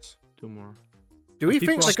 more, yes. Two more. Do we People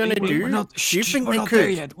think are they're gonna saying do? We're not, Do you think we're they not there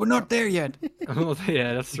could? yet. We're not there yet.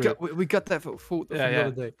 Yeah, that's true. We got that for Yeah, the yeah.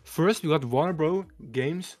 other day. First, we got Warner Bros.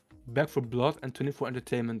 Games, Back for Blood, and 24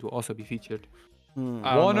 Entertainment will also be featured. Hmm.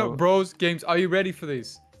 I don't Warner know. Bros. Games, are you ready for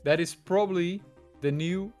this? That is probably the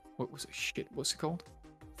new. What was it? Shit, what's it called?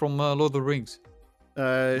 From Lord of the Rings.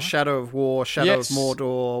 Shadow of War, Shadow Yes. of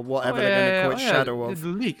Mordor, whatever Oh, they're gonna call it, yeah, Shadow the, of the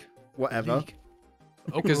leak. whatever. Leak.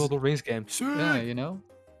 Open Because- World of Rings game. Yeah, you know.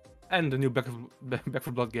 And the new Back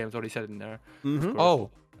for Blood games already said in there. Mhm. Oh,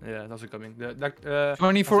 Yeah, that's also coming. The,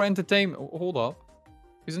 24 Entertainment. Hold up.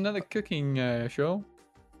 Isn't that a cooking show?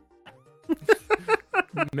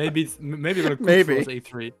 maybe we're gonna cook Maybe. for us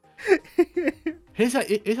A3. Here's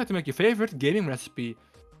how to make your favorite gaming recipe.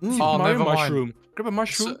 Mm. Super Oh, Mario never mind. mushroom. Grab a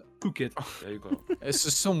mushroom, So- cook it. There you go. It's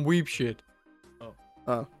just some weep shit.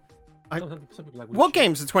 Oh. I- Some people like What weird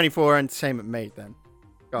games have 24 Entertainment made then?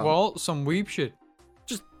 Go on. Well, some weep shit.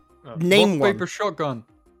 shit. Oh. Name Rock, one. paper, shotgun.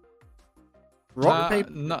 Rock, Nah, paper,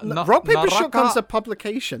 na- n- na- Rock, Paper, Naraka- Shotgun's a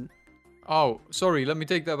publication. Oh, sorry. Let me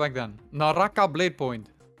take that back then. Naraka Blade Point.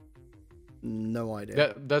 No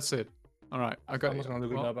idea. That's it. All right, I got I'm it. just gonna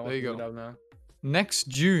look it Well, up. there you Look go. it up now. Next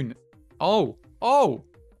June. Oh,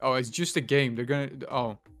 it's just a game. They're gonna.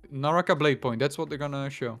 Oh, Naraka Blade Point. That's what they're gonna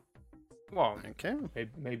show. Well, Okay.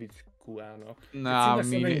 maybe it's cool. I don't know. Nah, I like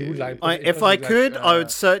mean, something you would like, but it If doesn't I look like, could, I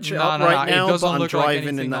would search it nah, up nah, right nah, now, it doesn't but I'm look like driving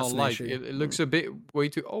anything and I that's an like. issue. It looks a bit way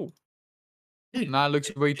too. Oh, nah, it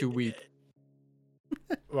looks way too weak.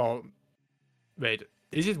 Well, wait.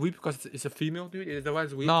 Is it weak because it's a female dude? Is that why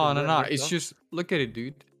it's weak? No, Because no, no. they're It's tough? just look at it,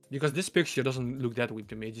 dude. Because this picture doesn't look that weak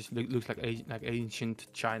to me. It just looks like ancient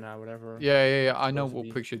China, whatever. Yeah, yeah, yeah. I know Supposed to what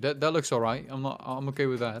be. picture. That looks alright. I'm okay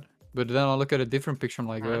with that. But then I look at a different picture. I'm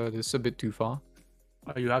like, Alright. this is a bit too far.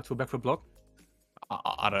 Are you out for Back for Blood?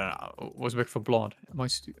 I don't know. What's Back for Blood? Am I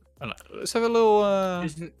let's have a little.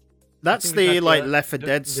 Isn't That's think the it's like the- Left 4 the-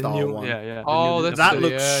 Dead the style new- one. Yeah, yeah. the Oh, new that's That the-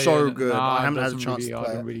 looks yeah, so yeah. good. Nah, I haven't had a doesn't chance really, to I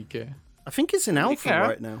play don't it. really care. I think it's in Really alpha care?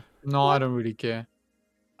 right now. No, I don't really care.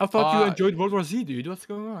 I thought you Uh, enjoyed World War Z, dude. What's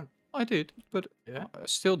going on? I did, but Yeah. I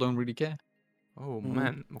still don't really care. Oh Mm.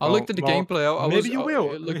 man. I looked at the gameplay. Maybe you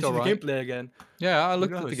will. It looked See the alright. gameplay again. Yeah, I Who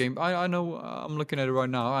looked at the knows? game. I know. I'm looking at it right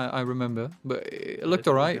now. I remember, but it Yeah, looked it's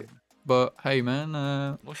a good alright. game. But hey, man.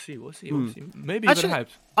 We'll see. We'll see. Hmm. We'll see. Maybe you got Actually,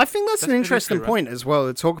 hyped. I think that's an pretty interesting good, right? point as well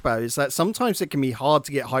to talk about is that sometimes it can be hard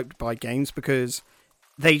to get hyped by games because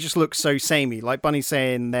they just look so samey. Like Bunny's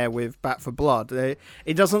saying there with Bat for Blood, it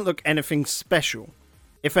doesn't look anything special.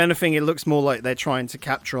 If anything, it looks more like they're trying to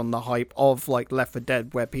capture on the hype of like Left 4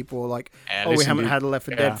 Dead, where people are like, Yeah, "Oh, we listen, haven't dude, had a Left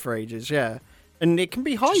 4 yeah. Dead for ages." Yeah, and it can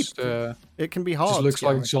be hype. It can be hard. just to looks get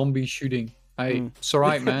like hyped. zombie shooting. Hey, Mm. it's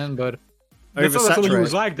alright, man. But That's not something you Oversaturated.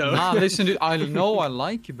 was like though. nah, listen, dude, I know I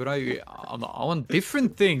like it, but I want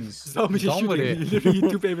different things. Zombies Done with shooting. it. Literally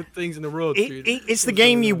two favorite things in the world, dude. It's the What's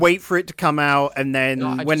game going you on? wait for it to come out, and then No,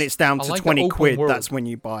 I when just- it's down I to like the 20 open quid, world. that's when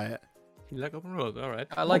you buy it. You like open world, all right.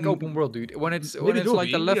 I like open world, dude. When it's Maybe it will like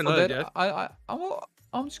be, the you Left don't 4 know Dead, yet.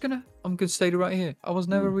 I'm gonna state it right here. I was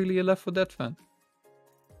never really a Left 4 Dead fan.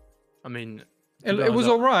 I mean, It was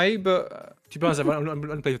alright, but to be honest, I've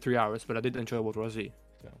only played for 3 hours, but I did enjoy World War Z.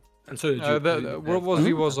 So. And so did you. World War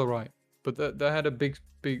Z was alright. But that had a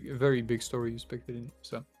very big story aspect in it.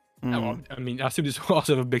 So Yeah, well, I mean, I assume this will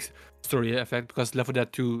also have a big story effect because Left 4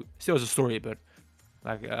 Dead 2 still has a story, but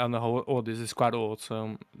like I don't know how old this is, quite old,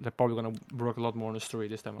 so they're probably gonna work a lot more on the story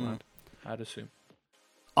this time around. I'd assume.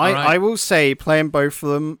 I Alright. will say, playing both of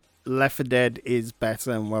them, Left 4 Dead is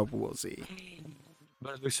better than World War Z.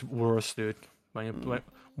 But it looks worse, dude. When you play,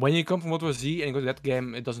 when you come from World War Z and you go to that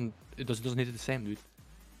game, it doesn't hit the same, dude.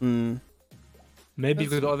 Mm. Maybe you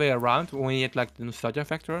go the other way around. When you get like the nostalgia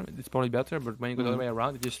factor, it's probably better. But when you go the other way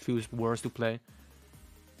around, it just feels worse to play.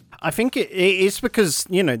 I think it's because,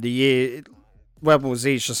 you know, World War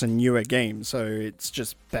Z is just a newer game, so it's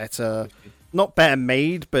just better. Not better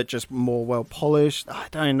made, but just more well polished. I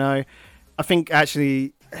don't know. I think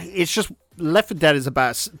actually it's just Left 4 Dead is a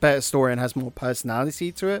better story and has more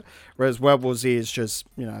personality to it, whereas World War Z is just,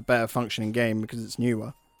 you know, a better functioning game because it's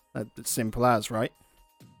newer. That's simple as, right?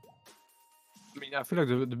 I mean, I feel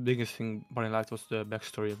like the biggest thing Bonnie liked was the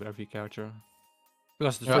backstory of every character.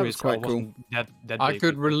 Because the Yeah, story it's quite itself wasn't that I big.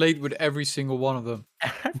 could relate with every single one of them.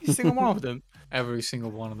 Every single one of them. Every single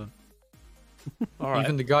one of them. Alright.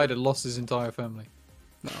 Even the guy that lost his entire family.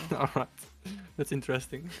 Alright. That's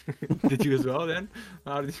interesting. Did you as well then?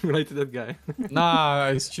 How did you relate to that guy? Nah,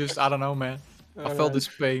 it's just I don't know, man. I felt this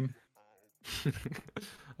pain.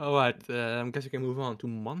 Alright, I guess we can move on to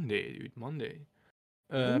Monday, dude. Monday.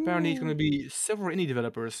 Apparently, it's going to be several indie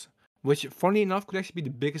developers, which, funny enough, could actually be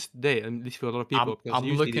the biggest day, at least for a lot of people. because I'm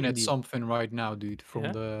usually looking the at indie- something right now, dude, from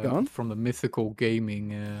Yeah? Go on. the Mythical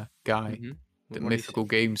Gaming guy. Mhm. The What do you Mythical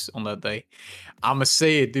Games on that day. I'ma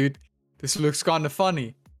say it, dude. This looks kind of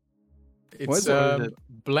funny. What It's is it?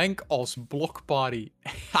 Blank Oz Block Party.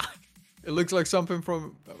 It looks like something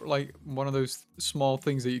from like one of those small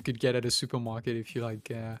things that you could get at a supermarket if you like.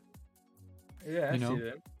 Yeah, you I know. see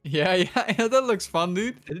that. Yeah, that looks fun,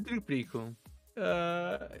 dude. It did look pretty cool.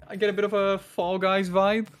 I get a bit of a Fall Guys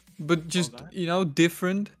vibe, but just Guys?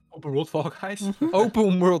 different. Open world Fall Guys?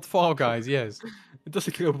 Open world Fall Guys, yes. It does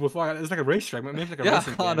look like open world Fall Guys. It's like a racetrack, maybe it's like a Yeah,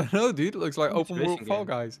 racing I game. don't know, dude. It looks like It's open world racing Fall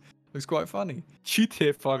game. Guys. Looks quite funny. Cheat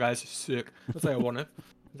hit Fall Guys is sick. That's how I want it.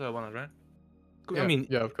 That's how I want it, right? Cool. I mean,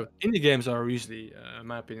 yeah, of course. indie games are usually, in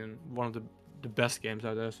my opinion, one of the best games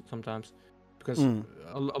out there sometimes. Because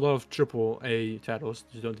a lot of AAA titles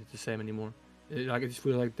just don't hit the same anymore. I just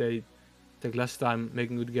feel like they take less time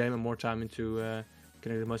making a good game and more time into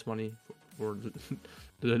getting the most money for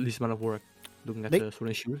the least amount of work. Looking at They- the Sword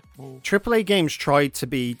and Shield. AAA games try to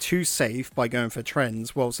be too safe by going for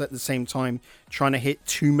trends, whilst at the same time trying to hit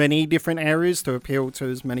too many different areas to appeal to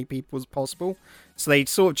as many people as possible. So they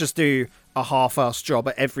sort of just do a half-assed job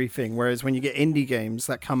at everything, whereas when you get indie games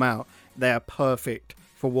that come out, they are perfect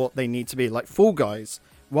for what they need to be. Like Fall Guys.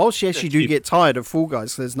 Whilst yes, They're you do cheap. get tired of Fall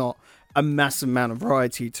Guys, there's not a massive amount of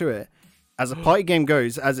variety to it. As a party game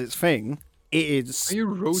goes, as its thing, it is Are you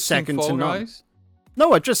roasting second to Fall none. Guys?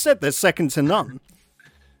 No, I just said there's second to none.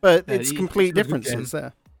 But Yeah, it's it's complete a good game. differences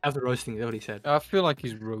there. After roasting, that's what he said. I feel like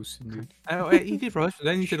he's roasting, dude. He did roast, but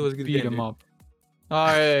then he said it was a good Beat game. him Dude. up. Oh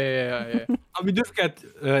yeah. I mean, don't forget,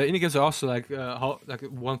 indie games are also like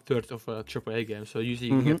 1/3 of a AAA game. So usually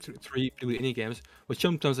you can get 3 pretty good indie games, which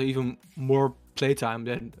sometimes are even more playtime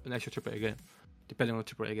than an actual AAA game, depending on the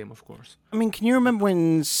AAA game, of course. I mean, can you remember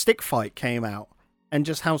when Stick Fight came out and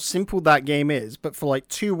just how simple that game is? But for like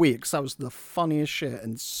 2 weeks, that was the funniest shit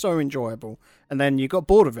and so enjoyable. And then you got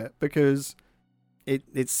bored of it because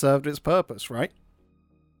it served its purpose, right?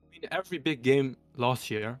 I mean, every big game last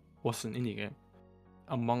year was an indie game.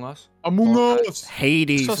 Among Us. Among Us.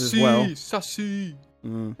 Hades as well. Sassy.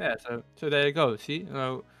 Yeah, so there you go. See,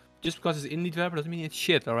 just because it's indie developer doesn't mean it's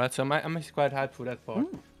shit, alright? So I'm actually quite hyped for that part.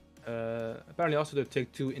 Apparently also the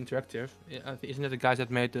Take-Two Interactive. Isn't that the guys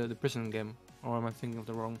that made the prison game? Or am I thinking of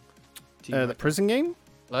the wrong team? The prison game?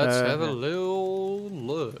 Let's have a little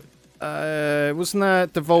look. Wasn't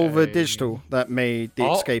that Devolver Digital that made The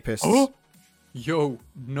Escapists? Oh? Yo,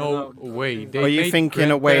 no way. They Are you made thinking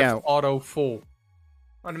Grand A Way Theft Out? Auto 4.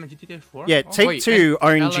 Oh, they made GTA 4? Yeah, Take-Two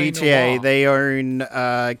own LA GTA. Noire. They own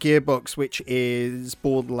Gearbox, which is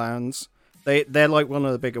Borderlands. They're like one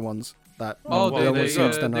of the bigger ones. That Oh, no one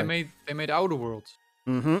seems to know. they made Outer Worlds.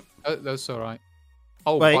 Mm-hmm. That's all right.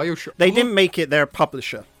 Oh, Wait, BioShock. They didn't make it their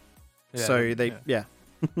publisher, Yeah, so they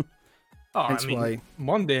Oh, Hence I mean, why-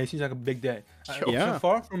 Monday seems like a big day. Yeah. So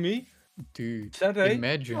far for me, Dude, Saturday.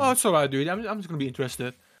 imagine. Oh, it's alright, dude. I'm just gonna be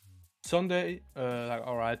interested. Sunday, like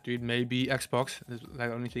alright, dude. Maybe Xbox. That's like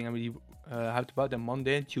the only thing I'm really hyped about. Then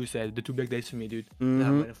Monday and Tuesday, the 2 big days for me, dude. Then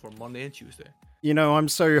I'm waiting for Monday and Tuesday. You know, I'm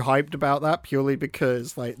so hyped about that purely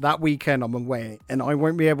because, like, that weekend I'm away and I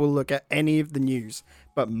won't be able to look at any of the news.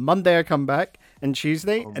 But Monday I come back and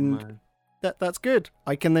Tuesday, Oh, and man. that's good.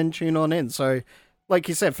 I can then tune on in. So, like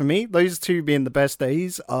you said, for me, those two being the best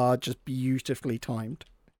days are just beautifully timed.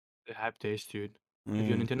 The hype days, dude. If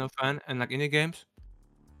you're a Nintendo fan and like indie games,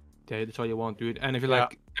 that's all you want, dude. And if you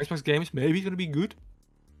like Xbox games, maybe it's gonna be good.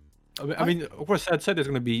 I mean, of course, said it's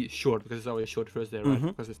gonna be short because it's always short first day, right?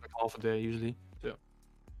 Because it's like half a day usually. So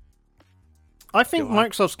I think Go on.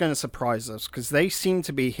 Microsoft's going to surprise us because they seem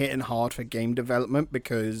to be hitting hard for game development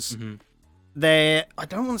because they're, I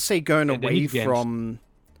don't want to say going They away need games. from.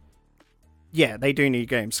 Yeah, they do need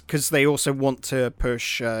games because they also want to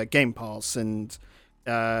push Game Pass, and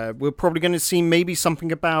we're probably going to see maybe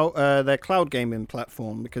something about their cloud gaming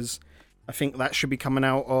platform because I think that should be coming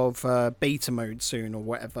out of beta mode soon or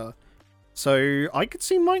whatever. So I could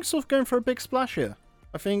see Microsoft going for a big splash here.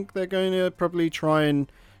 I think they're going to probably try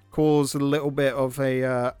and cause a little bit of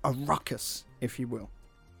a ruckus, if you will.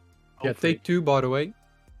 Yeah, hopefully. Take-Two, by the way,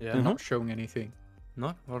 Yeah. they're not showing anything.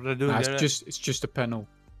 Not? What are they doing? Nah, there? it's just a panel.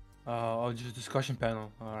 Just a discussion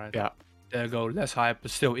panel. Alright. Yeah. There you go. Less hype,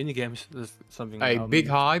 but still indie games. That's something. Hey, big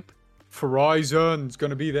hype. Horizon's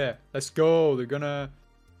gonna be there. Let's go. They're gonna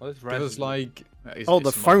What is give us Horizon? like.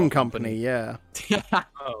 The phone company, yeah.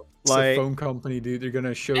 Oh, It's Like- a phone company, dude. They're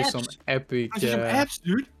gonna show some Apps. epic. some apps,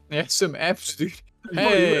 dude. Yeah, some apps, dude. Yeah,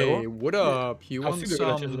 Hey, what up? You I've want seen the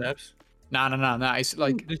some? some apps. Nah. It's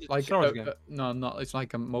like This is like Star Wars game. no. It's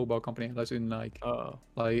like a mobile company. That's in like Oh.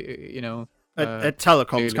 you know. A telecoms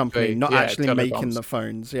clearly company, fake. not Yeah, actually making telecoms. the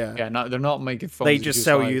phones, yeah. Yeah, no, they're not making phones. They it's just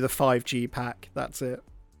sell like you the 5G pack, that's it.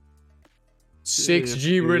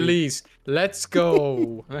 6G Yeah. release. Let's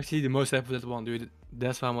go. I'm actually the most happy with that one, dude.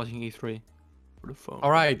 That's why I'm watching E3 for the phone.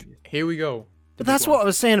 All right, here we go. But that's what I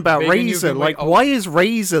was saying about Megan, you've Razer. been Like, wait- oh. why is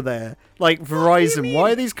Razer there? Like, Verizon,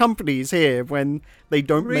 why are these companies here when they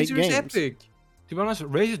don't make Razer is games? epic. To be honest,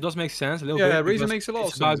 Razer does make sense a little Yeah, bit. Razer because makes a lot of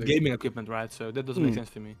it's about sense, gaming equipment, right? So that doesn't make Hmm. sense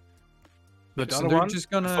to me. But the So other they're one, just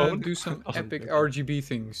the gonna phone, do some doesn't epic make sense. RGB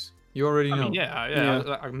things. You already I know. mean, yeah. Yeah.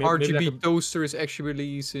 Like, maybe RGB like toaster is actually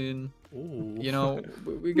releasing. Ooh. You know,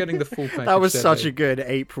 we're getting the full package. That was such day. a good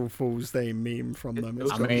April Fool's Day meme from them.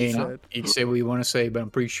 It's I got to be mean, said. you can say what you want to say, but I'm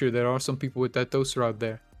pretty sure there are some people with that toaster out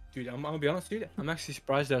there. Dude, I'm gonna be honest, dude. I'm actually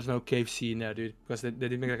surprised there's no KFC in there, dude. Because they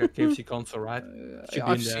didn't make like a KFC console, right? Should be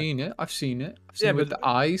I've in there. seen it. I've seen it Yeah, with but- the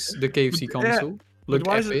eyes, the KFC but- yeah, console. Looked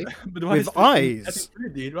why is epic. it? But why With is it eyes? at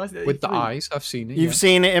E3, dude? Why is it With the E3? eyes, I've seen it. You've yeah.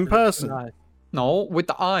 seen it in person. Right. No, with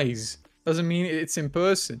the eyes. Doesn't mean it's in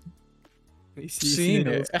person. You I've see seen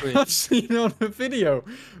on it. screen. I've seen it on the video. It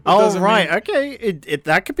Oh, doesn't right. mean- Okay. It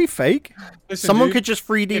that could be fake. Listen, Someone dude, could just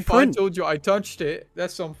 3D if print. I told you I touched it,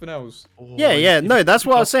 that's something else. Oh, Yeah, you yeah. see- No, that's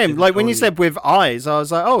what I was saying. it's Like, when you story. said with eyes, I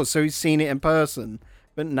was like, oh, so he's seen it in person.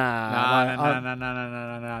 But Nah, like,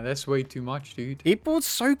 nah. That's way too much, dude. people are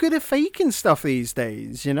so good at faking stuff these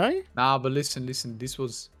days, you know? Nah, but listen. This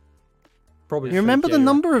was probably. You remember fake, the yeah,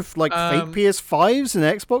 number of, like, fake Um, PS5s and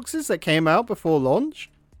Xboxes that came out before launch?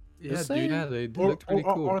 Yeah, Just dude. saying. Yeah, they Or, looked really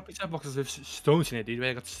cool. or pizza boxes with stones in it, dude.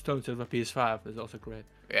 Where I got stones out of a PS5. That's also great.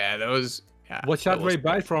 Yeah, that was. Yeah, Watch that out where was you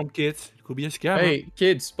buy it from, kids. It could be a scammer. Hey,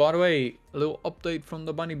 kids, by the way, a little update from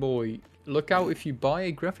the Bunny Boy. Look out if you buy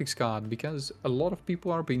a graphics card, because a lot of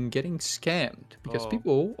people are being getting scammed. Because Oh.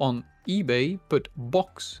 people on eBay put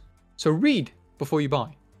box. So read before you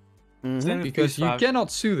buy. Mhm. Same with Because you PS5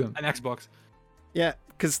 cannot sue them. and Xbox. Yeah,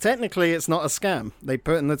 because technically it's not a scam. They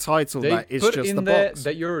put in the title They that it's put just in the there box.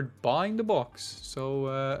 that you're buying the box.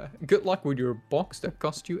 So good luck with your box that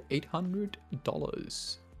cost you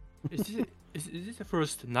 $800. Is this the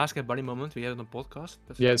first Nice Guy Buddy moment we had on the podcast?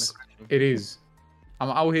 That's Yes, it is. I'm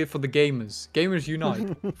out here for the gamers. Gamers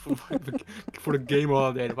unite. for the game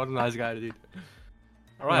all day. What a nice guy, dude.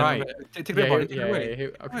 Alright, Right. take it away. Take it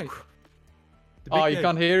away. Okay. Right. The Oh, big you game.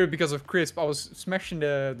 can't hear it because of Crisp. I was smashing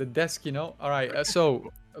the desk, you know. All right,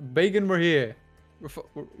 so Bacon, we're here.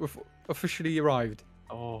 We've officially arrived.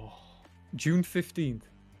 Oh. June 15th.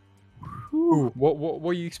 Ooh, what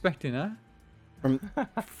were you expecting, huh?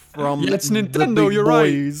 From Yeah, it's the Nintendo, big you're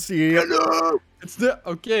right. boys. Yeah. It's the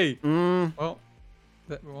okay. Mm.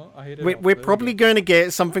 Well, I hit it. We're off. There we probably go. going to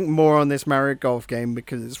get something more on this Mario Golf game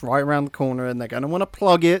because it's right around the corner and they're going to want to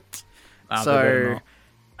plug it. Ah, they better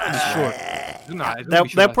So not. It's short. Nah, it they'll won't be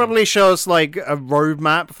short, I think. probably show us like a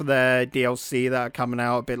roadmap for their DLC that are coming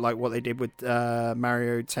out, a bit like what they did with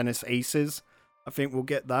Mario Tennis Aces. I think we'll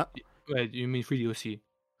get that. Wait, you mean free DLC?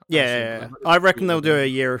 Yeah, I reckon they'll do a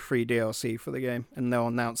year of free DLC for the game, and they'll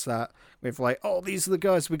announce that with like, oh, these are the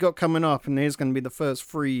guys we got coming up, and here's going to be the first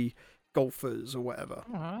free golfers or whatever.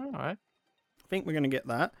 Alright. I think we're going to get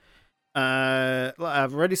that.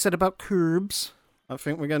 I've already said about Curbs. I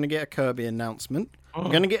think we're going to get a Kirby announcement. We're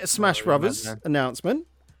going to get a Smash Oh, Brothers man. announcement.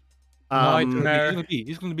 Nightmare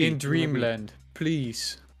He's gonna be in Dreamland,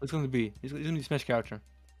 please. He's gonna be the Smash character.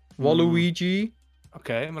 Waluigi,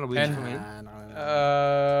 Okay, I'm gonna be And- coming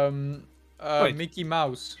in. Wait. Mickey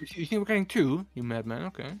Mouse. You think we're getting two? You madman?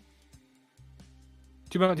 Okay.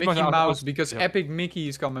 Two Mickey Mouse, because yeah. Epic Mickey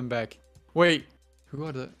is coming back. Wait, who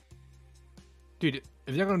are the? Dude,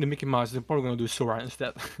 if they're gonna do Mickey Mouse, they're probably gonna do Sora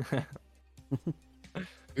instead.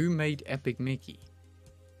 Who made Epic Mickey?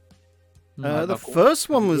 The first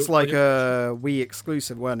one was like a Wii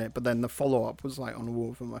exclusive, wasn't it? But then the follow-up was like on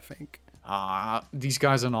all of them, I think. These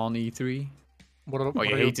guys are on E3. What you are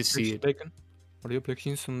hate your to see it. predictions, Bacon? What are your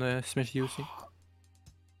predictions on the Smash DLC?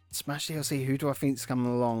 Smash DLC, who do I think's coming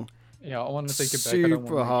along? Yeah, I want to take it back. I don't want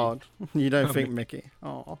Super Mickey. hard. You don't Oh, think Mickey?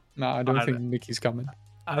 Oh, No, I don't I think Mickey's coming.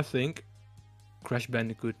 I think Crash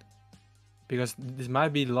Bandicoot. Because this might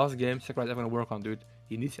be the last game Sakurai's ever gonna work on, dude.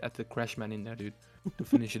 He needs to add the Crash Man in there, dude, to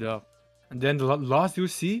finish it up. And then the last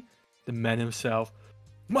DLC, the man himself,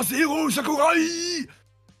 Masahiro Sakurai!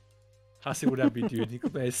 How sick would that be, dude? He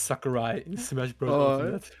could play as Sakurai in Smash Bros. Oh,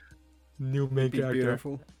 Ultimate. New main be character.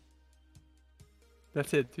 beautiful.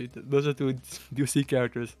 That's it, dude. Those are two DLC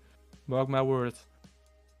characters. Mark my words.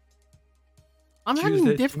 I'm having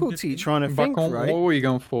Tuesday, difficulty 15. trying to think, What right? were you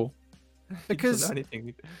going for? Because He doesn't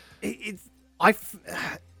know anything.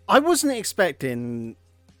 I wasn't expecting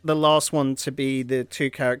the last one to be the two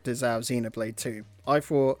characters out of Xenoblade 2. I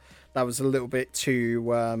thought that was a little bit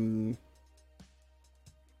too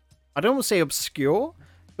I don't want to say obscure,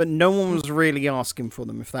 but no one was really asking for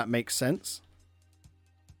them, if that makes sense.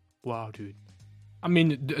 Wow, dude. I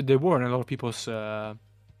mean, they were in a lot of people's, but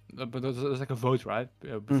there's like a vote, right?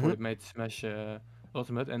 Before Mhm. it made Smash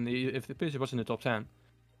Ultimate, and if the picture was in the top 10,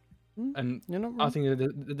 Mm, and You're not I wrong.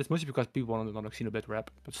 think that's mostly because people wanted another Xenoblade rap,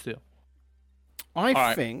 but still. I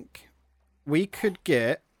Alright. think we could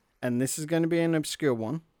get, and this is going to be an obscure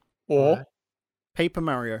one, Or Paper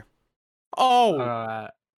Mario. oh,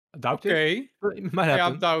 Doubt it. okay. But it might I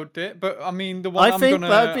happen. doubt it, but I mean the one I I'm think gonna,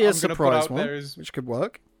 that'd be a I'm gonna put surprise out one, there is which could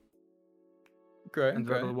work. okay. And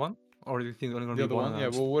the other one? Or do you think only The gonna other be one? one, yeah.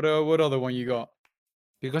 announced? Well, what other one you got?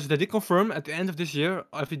 Because they did confirm at the end of this year,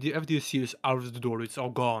 every DLC is out of the door. It's all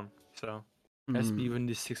gone. So it has to be within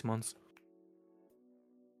these 6 months.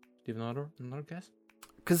 Do you have another guess?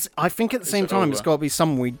 Because I think at the It's same time, it's over. got to be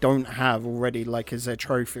something we don't have already, like as a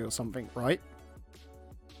trophy or something, right?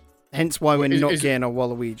 Hence why we're Is- not is- getting a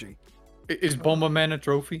Waluigi. Is Bomberman a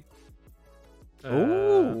trophy?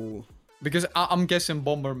 Ooh. Because I'm guessing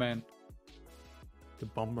Bomberman. The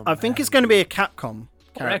Bomber. I think it's going to be a Capcom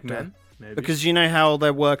character. man. Maybe. Because you know how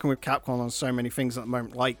they're working with Capcom on so many things at the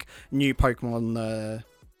moment, like new Pokemon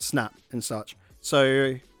Snap and such.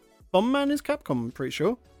 So, Bomberman is Capcom, I'm pretty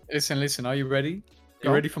sure. Listen. Are you ready? You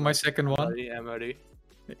Go. ready for my second one? I'm ready.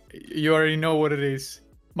 You already know what it is.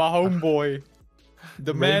 My homeboy,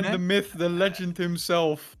 the man, Rayman? the myth, the legend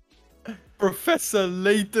himself, Professor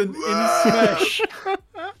Layton in Smash.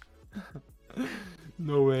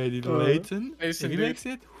 No way, dude. Layton? Listen, If he dude. makes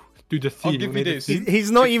it, dude, the theme. give we you made the this. theme. He's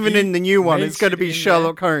not If even he in the new one. It's makes going to it be in there-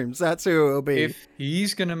 Sherlock Holmes. That's who it'll be. If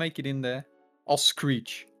he's gonna make it in there, I'll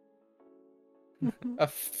screech. A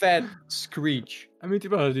fat screech. I mean, to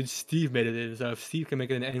be honest, dude, Steve made it in, so if Steve can make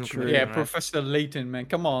it in, anyone can True. make it Yeah, in, right? Professor Layton, man.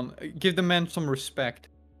 Come on, give the man some respect.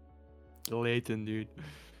 Layton, dude.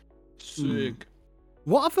 Sick.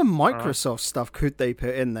 What other Microsoft stuff could they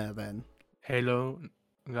put in there then? Halo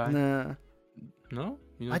guy? Nah. No?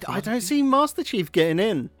 You I Master don't Chief? see Master Chief getting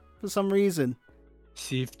in for some reason.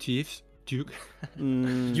 Steve Chiefs? Duke?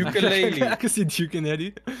 Mm. Ukulele. I can see Duke in there,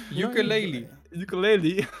 dude. Ukulele.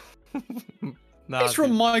 Ukulele. Nah, He's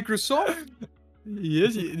from dude. Microsoft.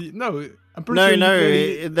 Yes, no. I'm pretty No, sure no,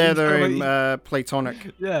 ukulele they're is their already- own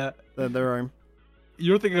Platonic. Yeah. They're their own.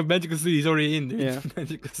 You're thinking of Magic Zoo, he's already in, dude. Yeah.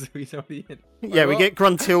 Magic Zoo, he's already in. Yeah, we what? get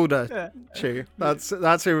Gruntilda. Yeah. Too.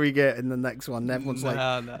 That's who we get in the next one. Everyone's like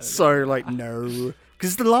Nah. so like no,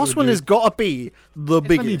 because the last Dude, one dude. has got to be the It's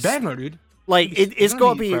gonna be biggest. banger, dude. Like It's it's gonna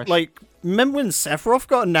got to be be fresh. like. Remember when Sephiroth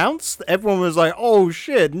got announced? Everyone was like, "Oh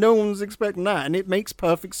shit!" No one was expecting that, and it makes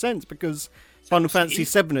perfect sense because Final Fantasy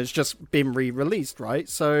VII has just been re-released, right?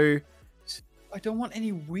 So I don't want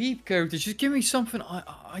any weep characters. Just give me something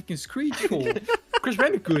I can screech for. Crash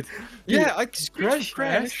Bandicoot. Yeah, I can screech Crash for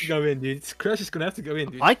has to Crash. go in, dude. Crash is gonna have to go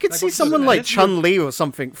in, dude. I could Like, see what- someone like let's look- Chun Li or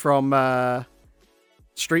something from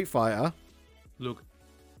Street Fighter. Look,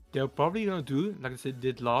 they're probably gonna do like they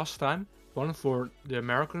did last time. One for the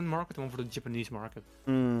American market, one for the Japanese market.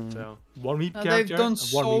 Mm. So one weep Now, character. they've done and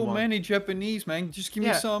one so Wii many Japanese, man. Just give me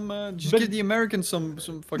Yeah, some. Just but- give the Americans some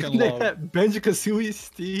fucking one. love. Banjo-Kazooie,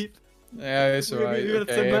 Steve. Yeah, it's We- alright. we got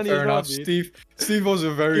so Okay, yeah, many fair as well, enough. dude. Steve was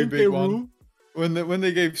a very King big K. one. Rool. When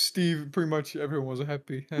they gave Steve, pretty much everyone was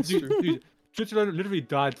happy. That's Dude, true. dude, Twitter literally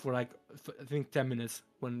died for like I think 10 minutes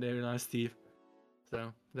when they announced Steve.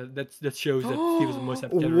 So that shows that Steve was the most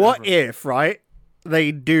happy character What ever. if, right?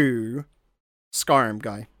 They do Skyrim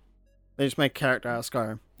guy. They just make a character out of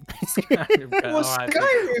Skyrim. Was Alright,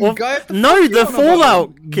 Skyrim Well, guy? What the No, fuck you the on about?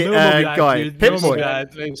 Fallout Normal guy, guy, dude, Pip normal Boy. guy.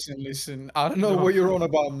 Listen. I don't know what you're on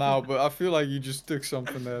about now, but I feel like you just took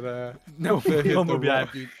something that. No, hit no the more behind,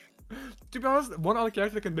 rock. dude. To be honest, one other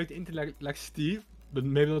character that can make it into like Steve, but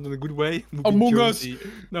maybe not in a good way. would be Among Us. Jonesy.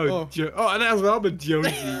 No, Oh. and as well, but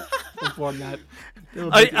Jonesy from Fortnite. They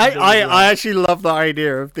would I, make it into I, a good I way. actually love the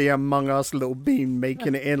idea of the Among Us little bean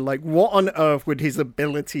making it in. Like, what on earth would his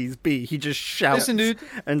abilities be? He just shouts Listen, dude.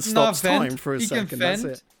 and stops vent. time for a He can second. That's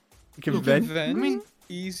vent. it. He can You vent. can vent. I mean,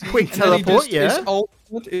 Easy. quick And then he teleport, just-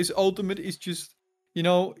 yeah. His ultimate is just,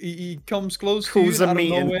 he comes close Calls to you a out of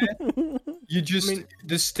meeting. nowhere. You just mean-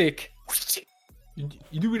 the stick.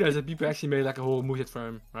 you do realize that people actually made like a whole moveset for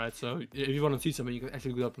him, right? So if you want to see something, you can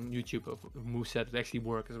actually look up on YouTube of moveset that actually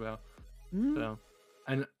work as well. So,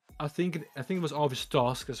 and I think it was all of his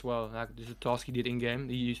task as well. Like there's a task he did in game,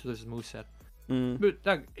 he used it as his moveset. Mm. But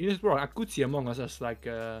like in this world, I could see Among Us as like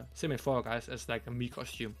semi Fall Guys as like a me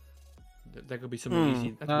costume. That could be something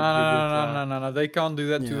easy. That No, would be a good, no. They can't do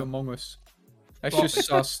that Yeah. to Among Us. That's Well, just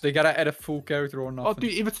sus. They gotta add a full character or nothing. Oh,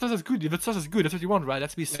 dude, if it's sus, it's good. If it's sus, it's good. That's what you want, right?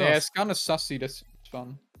 That's be sus. Yeah, it's kind of sussy. That's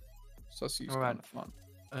fun. Sussy is Alright. kind of fun.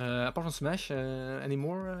 Apart from Smash, any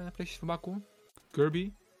more places for Bakul?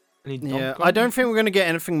 Kirby? Any Yeah, Donkey I don't Kong? think we're going to get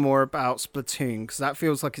anything more about Splatoon because that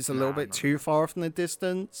feels like it's a little Nah, bit no, too no. far from the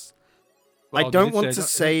distance. Well, I they don't did want it's to not-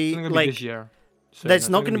 say, it's not gonna be like, this year. So there's it's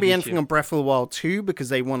not going to be this anything year. on Breath of the Wild 2 because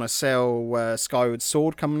they want to sell Skyward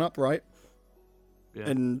Sword coming up, right? Yeah.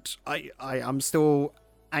 And I'm still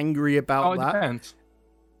angry Oh, about it that. depends.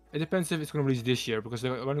 It depends if it's going to release this year because they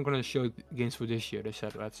weren't going to show games for this year. They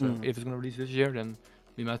said, right? So Mm. if it's going to release this year, then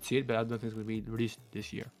we might see it, but I don't think it's going to be released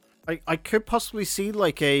this year. I could possibly see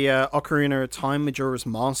like a Ocarina of Time Majora's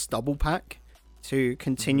Mask double pack to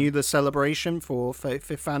continue Mm-hmm. the celebration for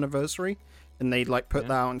 5th anniversary, and they'd like put Yeah.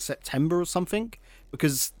 that out in September or something.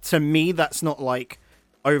 Because to me, that's not like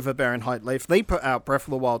overbearing hype. Like, if they put out Breath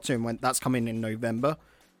of the Wild 2 and went, that's coming in November,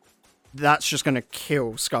 that's just going to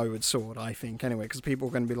kill Skyward Sword, I think, anyway, because people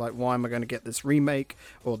are going to be like, why am I going to get this remake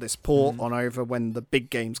or this port Mm-hmm. on over when the big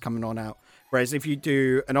game's coming on out? Whereas if you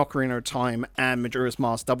do an Ocarina of Time and Majora's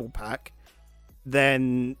Mask double pack,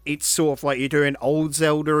 then it's sort of like you're doing old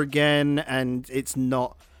Zelda again, and it's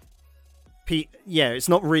not... it's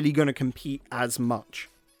not really going to compete as much,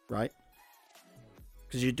 right?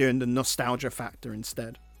 Because you're doing the nostalgia factor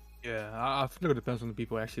instead. Yeah, I think it depends on the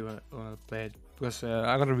people who actually want to play it. Because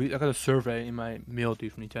I got a survey in my mail,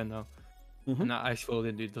 dude, from Nintendo. Mhm. And I filled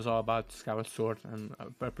in, dude. It was all about Skyward Sword. And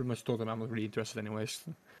I pretty much told them I'm not really interested anyways.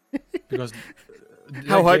 Because...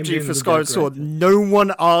 How that hyped game are you for didn't look that Skyward great. Sword? No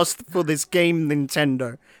one asked for this game,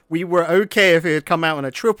 Nintendo. We were okay if it had come out in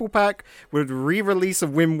a triple pack with re-release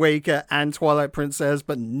of Wind Waker and Twilight Princess,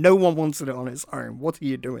 but no one wanted it on its own. What are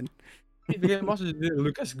you doing? The game also didn't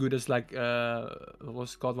look as good as like what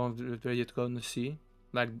was called one of the Ready to Go in the Sea.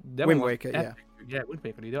 Like that Wind one was Waker, epic. Yeah, Wind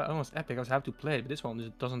Waker. That one was epic. I was happy to play it, but this one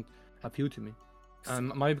just doesn't appeal to me.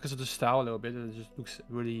 Maybe because of the style a little bit. It just looks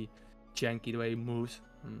really janky the way it moves.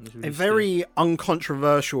 It's really A very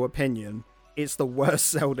uncontroversial opinion. It's the worst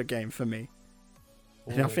Zelda game for me.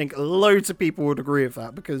 stiff. And I think loads of people would agree with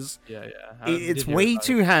that because Yeah. I it's did hear way about it.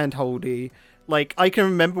 too handholdy. Like, I can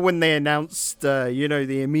remember when they announced, the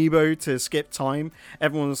amiibo to skip time.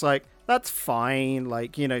 Everyone was like, that's fine.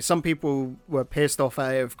 Like, some people were pissed off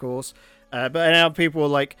at it, of course. But now people are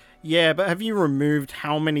like, yeah, but have you removed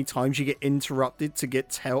how many times you get interrupted to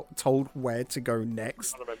get told where to go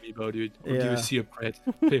next? Not about Amiibo, dude. Or Yeah. DLC upgrade.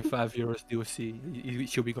 Pay €5 DLC. It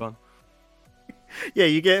should be gone. Yeah,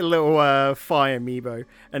 you get a little fire amiibo,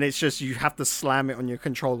 and it's just you have to slam it on your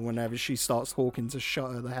controller whenever she starts talking to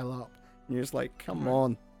shut her the hell up. And you're just like, come Right.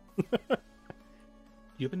 on.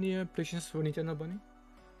 You have any predictions for Nintendo, Bunny?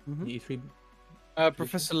 Mhm. The E3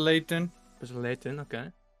 Professor Layton. Professor Layton,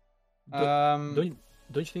 okay. Um,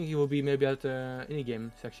 Don't you think he will be maybe at the indie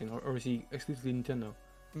game section, or is he exclusively Nintendo?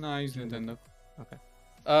 no, he's Nintendo. Okay.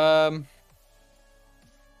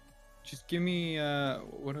 Just give me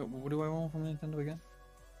what do I want from Nintendo again?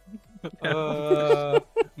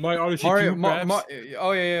 Mario Odyssey Mario. 2, perhaps?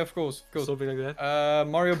 Oh yeah, of course. Something like that.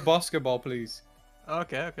 Mario Basketball, please.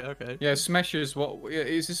 Okay. Yeah, Smashers. What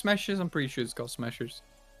is it? Smashers? I'm pretty sure it's called Smashers.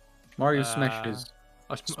 Mario Uh, Smashers.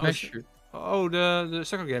 Smasher. Oh, the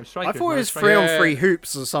soccer game, I Strikers. thought it was Strikers. 3-on-3 Yeah.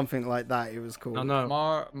 hoops or something like that. It was called.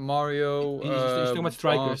 No. Mario. He's talking about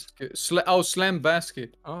Strikers. Slam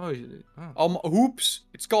Basket. Oh. Hoops.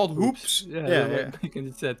 It's called Hoops. Yeah. You can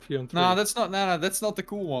just say 3-on-3. Nah, that's not the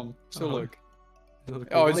cool one. So Uh-huh. look. Not a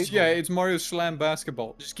Oh, cool one. it's Mario Slam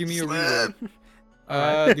Basketball. Just give me a rework.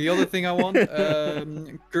 Alright. The other thing I want,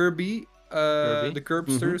 Kirby, Kirby? the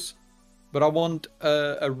Curbsters, but I want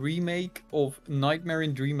a remake of Nightmare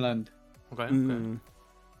in Dreamland Okay. Mm.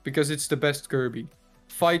 because it's the best Kirby.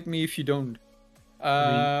 Fight me if you don't.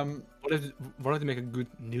 What if they make a good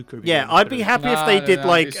new Kirby? Yeah, game I'd be instead of- happy if they did Nah,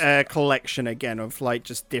 like it's- a collection again of like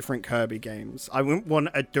just different Kirby games. I wouldn't want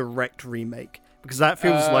a direct remake because that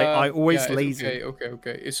feels like I always yeah, lazy.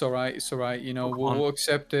 Okay. It's alright. You know, Oh, come we'll on.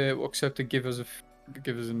 accept it. We'll accept it. Give us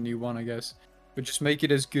a new one, I guess. But just make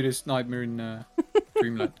it as good as Nightmare in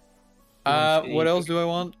Dreamland. What else do I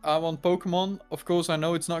want? I want Pokemon. Of course, I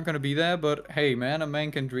know it's not gonna be there, but hey, man, a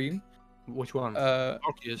man can dream. Which one?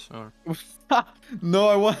 Arceus or No,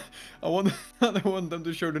 I want them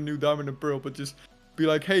to show the new Diamond and Pearl, but just be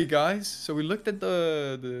like, hey guys, so we looked at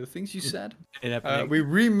the things you said. We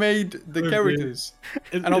remade the Okay. characters.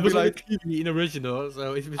 and I'll be was like- TV in original,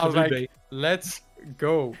 so it's I was a like, remake. let's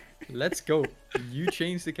go. You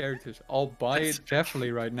change the characters. I'll buy it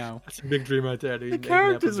definitely right now. That's a big dream right there. The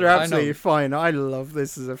characters are I know. absolutely fine. I love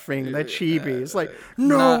this as a thing. They're chibi. It's like,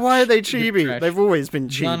 nah, no, why are they they're chibi? trash. They've always been No,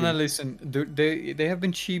 chibi. no, listen. They have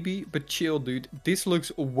been chibi, but chill, dude. This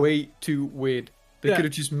looks way too weird. They Yeah, could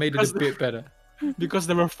have just made it because- a bit better. Because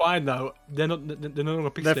they were fine now. They're no longer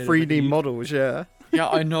pixelated. They're 3D models, yeah. Yeah,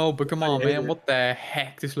 I know, but come on, hate man. it. What the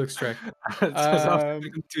heck? This looks trash. So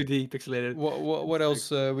 2D pixelated. What else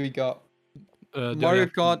we got? The Mario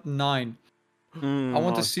left- Kart 9. I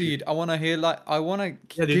want to see it. I want to hear Yeah,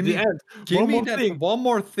 the, give me the end. give One me more that thing. one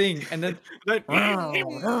more thing, and then. Like-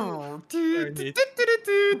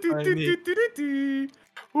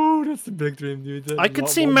 Ooh, that's a big dream, dude. I could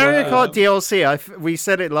see Mario Kart DLC. We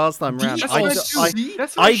said it last time around. I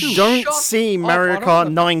don't see Mario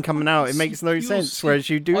Kart 9 coming out. It makes no sense. Whereas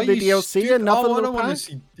you do the DLC, another I little don't want pack. to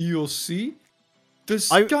see DLC.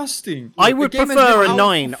 Disgusting. I The would game has prefer been a out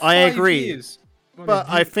 9, for I 5 agree. years. But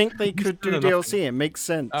I think they This could is do better than DLC. It makes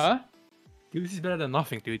sense. This is better than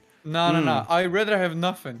nothing, dude. No. I'd rather have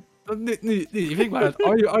nothing. If you think about it,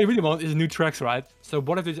 all you really want is new tracks, right? So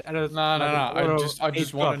what if they just added? No. like, I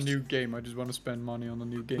just want a drops? new game. I just want to spend money on a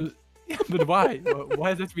new game. But why?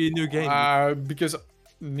 Why does that be a new game? Because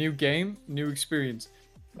new game, new experience.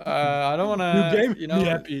 I don't want to. New game, You know, me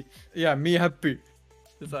happy. Yeah, me happy.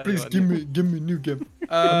 That's like, Please what, give me new game.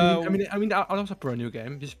 I mean, I'd also prefer a new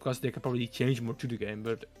game just because they could probably change more to the game.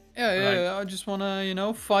 But Yeah. I just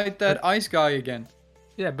wanna, fight that ice guy again.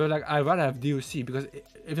 yeah, but like I'd rather have DLC because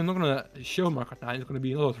if they're not gonna show Mario Kart 9, it's gonna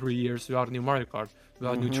be another 3 years without a new Mario Kart,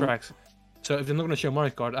 without new tracks. So if they're not gonna show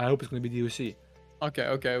Mario Kart, I hope it's gonna be DLC.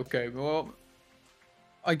 Okay. Well,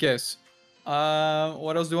 I guess.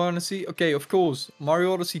 What else do I want to see? Okay, of course,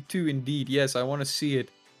 Mario Odyssey 2. Indeed, yes, I want to see it.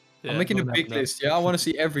 Yeah, I'm making a don't big happen now. list. Yeah, I want to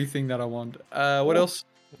see everything that I want. What else?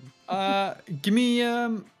 Give me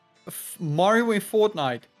Mario in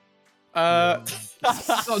Fortnite. No,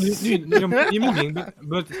 you mean,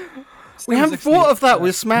 but We haven't thought of that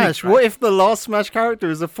with Smash. What if the last Smash character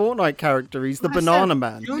is a Fortnite character? He's the Banana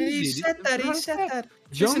Man. He said that.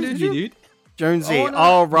 Jonesy, dude. Jonesy. Oh, no.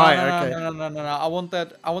 Oh, right. No, Okay. no. I want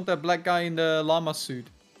that black guy in the llama suit.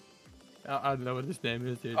 I don't know what his name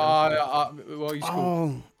is, dude. Well, he's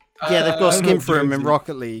cool. Oh. Yeah, they've got Uh, skin for him in Jonesy.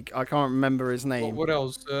 Rocket League. I can't remember his name. What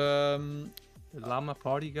else? The llama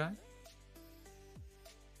party guy.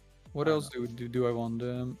 What I else do I want?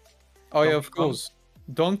 Oh yeah, Donkey of course.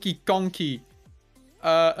 Donkey Konky.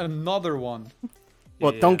 Another one.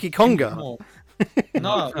 What, Yeah. Donkey Konga? No.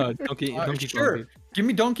 No. Donkey Sure. Kong. Give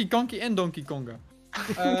me Donkey Konky and Donkey Konga.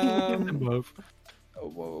 Both.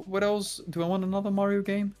 What else? Do I want another Mario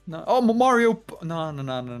game? No. Oh, Mario. No,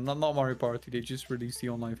 not Mario Party. They just released the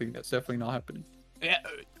online thing. That's definitely not happening. Yeah,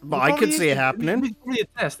 But I could see it happening. It's probably a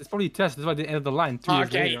test. It's probably a test. That's why they ended the line 2 years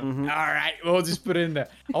Okay. later. Mhm. All right. We'll just put it in there.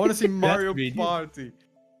 I want to see Mario greedy. Party.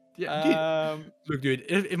 Yeah, dude, look, dude.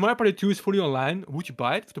 If Mario Party 2 is fully online, would you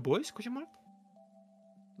buy it for the boys? Question mark.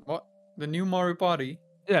 What? The new Mario Party?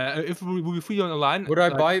 Yeah, if we would be fully online, Would I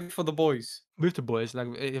like, buy it for the boys? with the boys? Like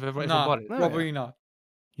if I Nah, bought it. No. probably not.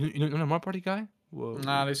 You're not a Mario Party guy? Whoa.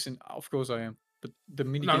 Nah, listen. Of course I am. But the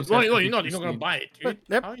mini No, games. well, have to be you're not gonna pristine. buy it, dude.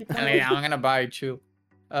 Yep. How you Yeah, I'm gonna buy it. Chill.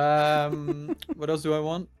 What else do I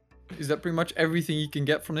want? Is that pretty much everything you can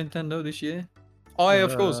get from Nintendo this year? Oh yeah,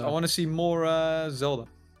 of course. I want to see more Zelda.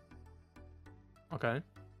 Okay.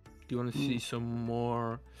 Do you want to see some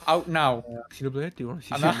more Out now. Xenoblade? Do you want to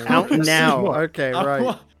see I'm some not- more? Out now. More? Okay, I right.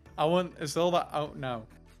 want Zelda out now.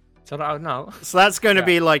 Zelda out now. So that's going to Yeah.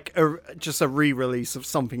 be like just a re-release of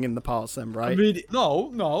something in the past, then, right?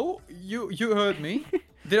 No. You heard me.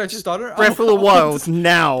 Did I stutter? Breath of the Wild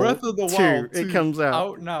now. Breath of the 2, Wild. It 2 comes out.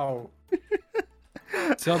 out now.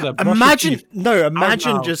 Zelda. brush your Imagine, teeth. no,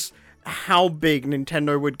 imagine now. just how big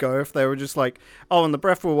Nintendo would go if they were just like, oh, and the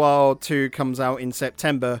Breath of the Wild 2 comes out in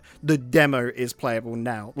September. The demo is playable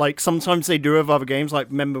now. Like sometimes they do with other games. Like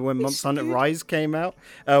remember when Monster Hunter Rise came out,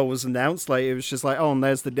 was announced. Like it was just like, oh, and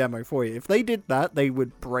there's the demo for you. If they did that, they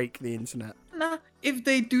would break the internet. Nah, if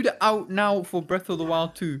they do the out now for Breath of the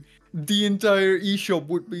Wild 2, the entire eShop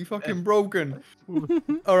would be fucking broken.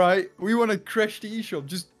 Alright, we want to crash the eShop.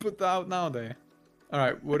 Just put the out now there.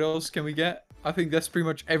 Alright, what else can we get? I think that's pretty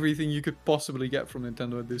much everything you could possibly get from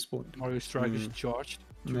Nintendo at this point. Mario Strike is charged.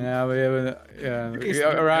 Yeah, yeah. Okay,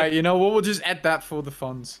 so- Alright, you know what? We'll just add that for the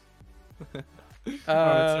funds.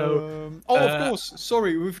 so, of course.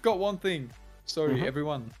 Sorry, we've got one thing. Sorry, Mhm.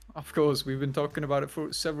 everyone. Of course, we've been talking about it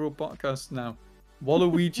for several podcasts now.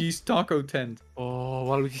 Waluigi's Taco Tent. Oh,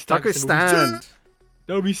 Waluigi's Taco stand.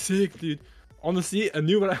 That would be sick, dude. Honestly, a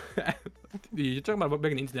new one. Dude, you're talking about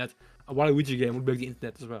back in the internet. A Waluigi game would break the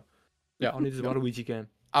internet as well. Yeah. I need this Waluigi game.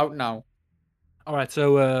 Out now. Alright,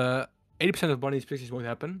 so 80% of Bonnie's pictures won't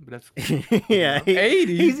happen, but that's Yeah,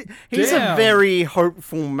 80? he's a Damn. very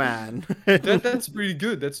hopeful man. That's pretty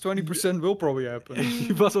good. That's 20% will probably happen.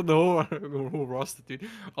 he was on the whole roster, dude.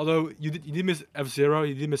 Although you did miss F-Zero,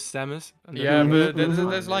 you did miss Samus. And then- Yeah, but Mhm.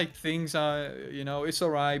 there's like things, it's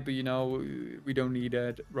alright, but we don't need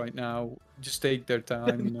that right now. Just take their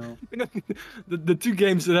time, the two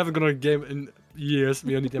games that haven't got a game in years,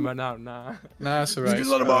 we don't need them right now. Nah. Nah, it's Just alright. give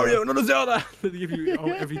us another Mario, another Zelda. They give you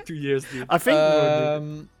every 2 years, dude. I think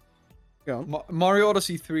Go on. Mario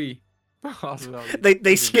Odyssey 3.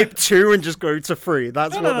 they skip 2 and just go to 3.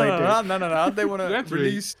 That's what they do. No. They want to Exactly.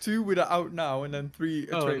 release 2 with a out now and then 3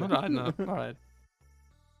 a Oh, trailer. no. Alright.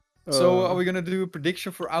 So are we gonna do a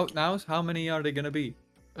prediction for out nows? How many are they gonna be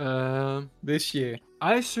this year?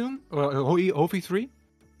 I assume, whole E3?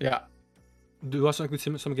 Yeah. Do you also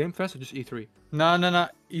include some Game Fest or just E E3? No,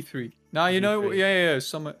 E3. Now you know, E3. yeah,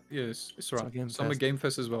 Summer. Yes, it's Summer right. Game Summer Fest. Game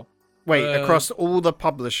Fest as well. Wait, Uh, across all the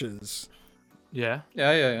publishers. Yeah.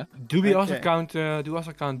 Yeah. Do we also Okay. count? Do we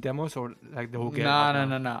also count demos or like the whole game?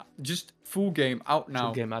 No. Just full game out now.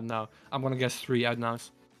 Full game out now. I'm gonna guess 3 out now.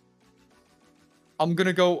 I'm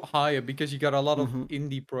gonna go higher because you got a lot of Mhm.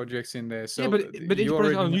 indie projects in there. So yeah, but you each project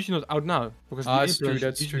already are know- usually not out now because the That's indie true. projects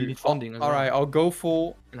That's usually true. need funding as All well, right, I'll go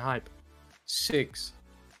for and hype. 6.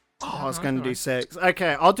 Oh, I was nice, going to do nice. 6.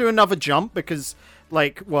 Okay, I'll do another jump because,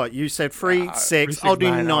 like, what? You said 3, Yeah, 6. I'll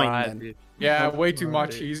do 9 then. Yeah, way too Alright,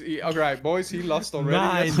 much. dude. All right, boys. He lost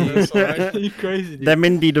already. 9. That's all right. You crazy, dude. Them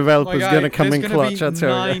indie developers My going guy, to come there's in gonna clutch, be I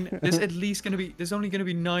tell you. 9. There's at least gonna be. There's only gonna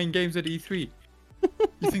be 9 games at E3.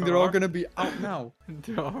 You think they're all gonna be out now?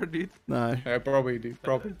 They are, dude. No. Yeah, probably, dude.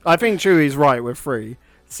 Probably. I think Chewy's right with 3.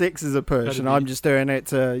 6 is a push, Gotta and be. I'm just doing it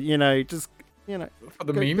to, just you know, For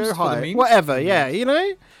the go memes, for high. the memes. Whatever, yeah, you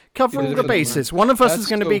know, cover Yeah, all the for the memes. bases. One of us is That's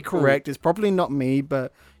going to so be cool. correct. It's probably not me,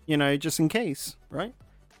 but you know, just in case, right?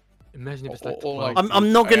 Imagine if it's like Or 12. like-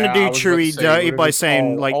 I'm not going to Yeah, I do was about to Chewy say, dirty what if by it's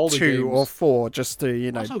saying like all the 2 or games? 4 just to,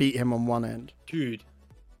 you know, Also- beat him on one end. Dude,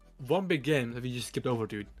 one big game that we just skipped over,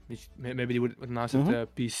 dude. Which maybe they would announce Mhm.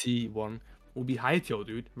 that the PC one will be Hytale,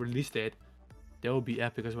 dude. Release date. That will be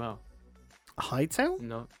epic as well. Hightail?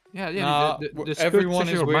 No. Yeah. Nah, The everyone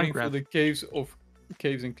section is of waiting Minecraft. for the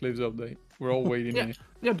Caves and Cliffs update. We're all waiting Yeah. here.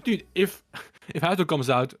 Yeah, but dude, if Hytale comes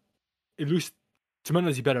out, it looks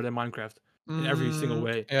tremendously better than Minecraft in every single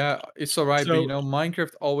way. Yeah, it's alright, but So- you know,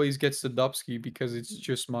 Minecraft always gets the dubski because it's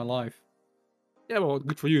just my life. Yeah, well,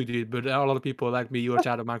 good for you, dude. But there are a lot of people like me who are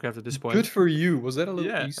tired of Minecraft at this point. Good for you. Was that a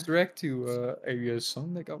little Yeah. Easter egg to a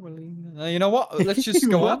song that got released? You know what? Let's just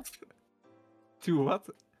go on. What? To what?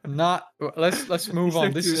 Let's move Easter on.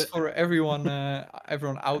 egg This to is for everyone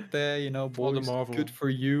out there, you know, All the boys. Marvel. Good for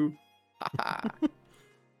you.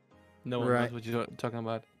 No one Right. knows what you're talking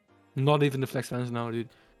about. Not even the Flex fans know, dude.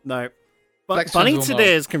 No. But Flex Bunny fans will today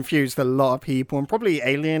know. has confused a lot of people and probably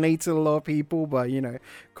alienated a lot of people by, you know,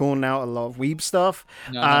 calling out a lot of weeb stuff.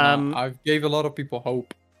 No, Um, I gave a lot of people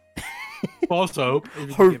hope. False hope. If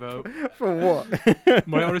you Hope. give hope. For what?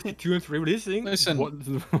 Mario Odyssey 2 and 3 releasing. Listen, What-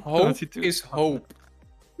 Hope Odyssey 2? is hope.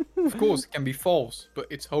 Of course, it can be false, but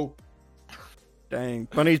it's hope. Dang.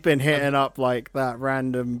 Bunny's been hitting up like that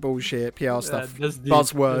random bullshit PR stuff. that's deep,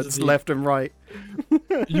 Buzzwords that's deep. left and right.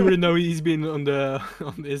 You already know he's been on the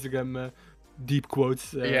Instagram deep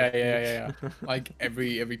quotes. Yeah. Like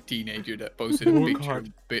every teenager that posted a Work picture hard.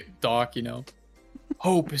 a bit dark, you know.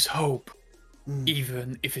 Hope is hope, Mm.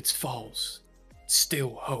 even if it's false.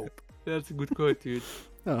 Still hope. That's a good quote, dude.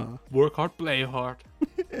 Oh. Work hard, play hard.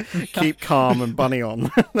 Keep calm and Bunny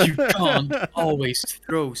on. You can't always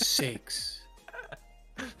throw 6.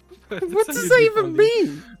 What does that even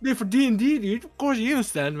mean? Dude, for D&D, dude. Of course you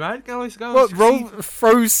understand, right? Can always go. What, roll,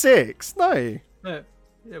 throw 6? No. Yeah,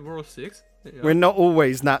 we're all 6. Yeah. We're not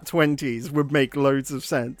always nat 20s. Would make loads of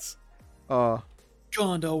sense. Oh.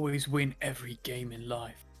 Can't always win every game in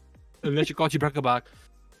life. Unless you got your bracket back.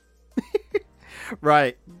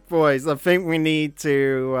 Right, boys, I think we need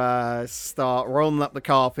to start rolling up the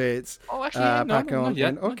carpets. Oh, Back on.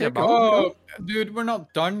 Okay, Bob. cool. Oh, dude, we're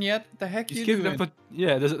not done yet. The heck You you skipped doing? them, but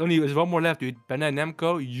yeah, there's one more left, dude. Bandai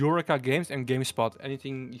Namco, Eureka Games, and GameSpot.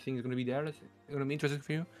 Anything you think is gonna be there? That's gonna be interesting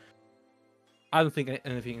for you? I don't think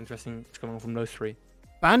anything interesting is coming from those 3.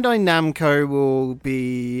 Bandai Namco will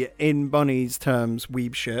be, in Bunny's terms,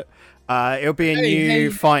 weeb shit. It'll be a new Hey,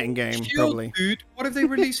 fighting game, Chill, probably. dude. What if they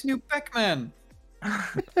release a new Pac-Man?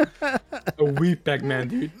 A wee Pac-Man,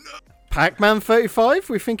 dude. Pac-Man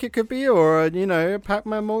 35, we think it could be, or, you know, a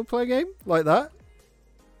Pac-Man multiplayer game like that.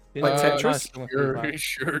 Like Tetris?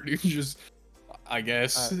 Sure, dude. Just, I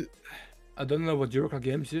guess. I don't know what Eureka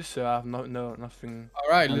Games is, so I have nothing.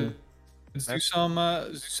 All right, um, let's do some.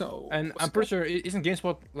 So, And what's I'm pretty sure isn't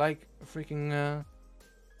GameSpot like a freaking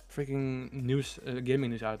news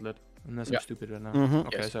gaming news outlet? Unless Yeah. I'm stupid right now. Mhm.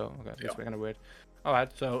 Okay, Yes. so Yeah. that's kind of weird. All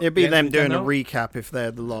right, so It'd be games them doing a Nintendo? recap if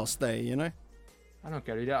they're the last day, you know? I don't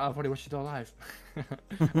care, dude. I've already watched it all live.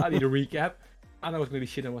 I need a recap. I know what's gonna be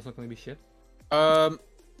shit and what's not gonna be shit.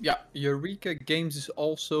 Yeah, Eureka Games is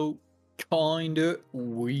also kinda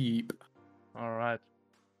weep. All right,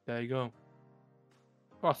 there you go.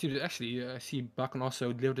 Well, see, actually, I see Bakken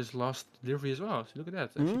also delivered his last delivery as well. So look at that,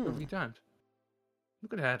 actually Mm. perfectly timed.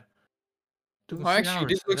 Look at that. Took him Oh, 3 actually, hours,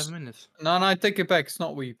 this looks- 11 minutes. No, I take it back. It's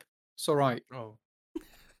not weep. It's alright. Oh.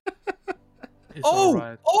 It's Oh,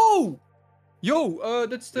 alright. oh, yo,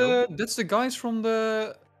 that's the guys from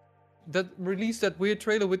that released that weird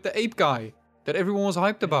trailer with the ape guy that everyone was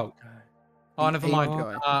hyped about. Oh, The never ape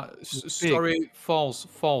mind. guy. Sorry, false.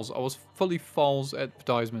 I was fully false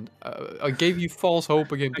advertisement. I gave you false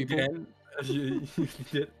hope again, people. Again, as you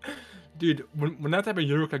did. Dude, when I type in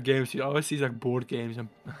Eureka Games, you always see like board games and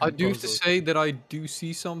I do have to puzzles. say that I do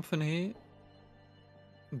see something here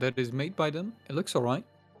that is made by them. It looks alright.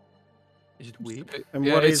 Is it weird? And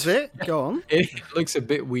Yeah, what is it's- it? Go on. It looks a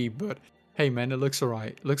bit weep, but hey man, it looks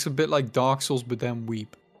alright. It looks a bit like Dark Souls, but then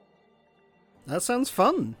weep. That sounds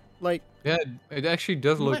fun. Like, Yeah, it actually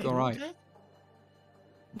does look Wait, alright. what?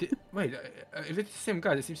 Wait, if it's the same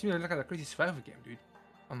guy, it seems to me like a Crazy Survivor game, dude.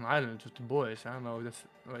 On an island with the boys. I don't know. That's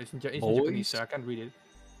it's in Japanese, Boys? so I can't read it.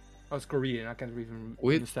 Oh, it's Korean. I can't even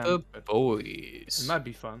With understand. the it, but boys. it might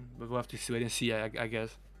be fun, but we'll have to wait and see. I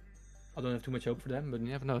guess. I don't have too much hope for them, but you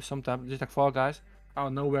never know. Sometimes just like Fall Guys, out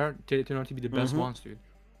of nowhere, they turn out to be the best Mhm. ones, dude.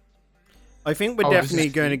 I think we're Oh, this definitely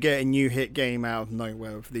is going to sweet. get a new hit game out of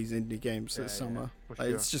nowhere with these indie games Yeah, this yeah, summer. for Like,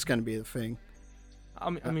 sure. It's just going to be the thing. I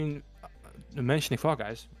mean, mentioning Fall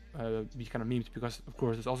Guys, we kind of memed because of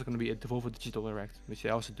course there's also going to be a Devolver Digital Direct, which they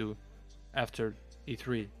also do after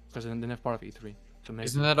E3 because they're not part of E3. So maybe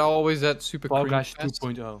Isn't that always that super Fall cringe Guys fest?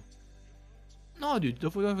 2.0. No, dude,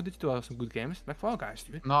 Devolver Digital have some good games, like Fall Guys,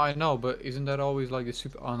 dude. No, I know, but isn't that always like a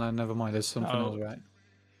super? Oh no, never mind. That's something No. else, right?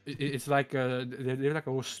 It's like they have like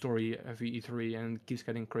a whole story every E3 and it keeps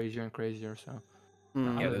getting crazier and crazier. So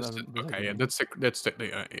Mm. I Yeah, don't that's know, but okay. Yeah, like- that's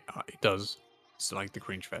it does. It's like the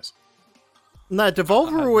cringe fest. No,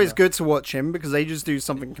 Devolver are always yeah. good to watch him because they just do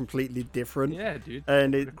something completely different. Yeah, dude.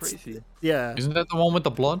 And They're it's crazy. yeah. Isn't that the one with the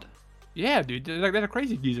blood? Yeah, dude. They're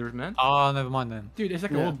crazy geezers, man. Oh, never mind then. Dude, it's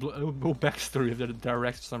like Yeah. a whole backstory of the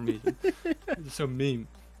direct for some reason. It's so meme.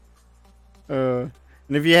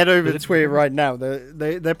 And if you head over But to it- Twitter right now,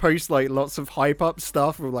 they post like lots of hype up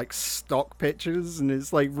stuff with like stock pictures, and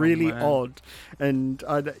it's like really man. odd. And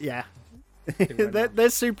yeah, Think right now. they're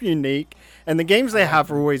super unique. And the games they like have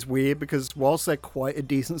them. are always weird because whilst they're quite a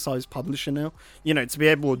decent sized publisher now, you know, to be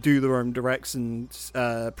able to do their own directs and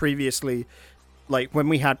previously. Like, when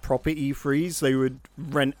we had proper E3s, they would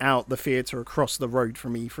rent out the theatre across the road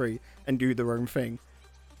from E3 and do their own thing.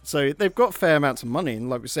 So they've got fair amounts of money, and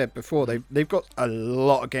like we said before, they've got a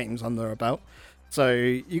lot of games under their belt. So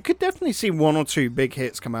you could definitely see one or two big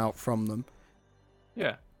hits come out from them.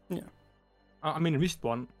 Yeah. Yeah. I mean, the recent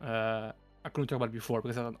one, I couldn't talk about it before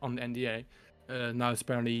because it's on the NDA. Now it's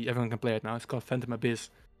apparently everyone can play it now. It's called Phantom Abyss.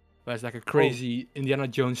 Where it's like a crazy Indiana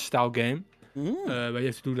Jones style game. Where you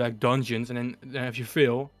have to do like dungeons, and then if you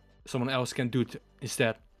fail, someone else can do it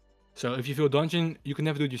instead. So if you fail a dungeon, you can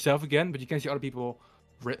never do it yourself again, but you can see other people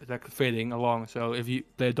like failing along. So if you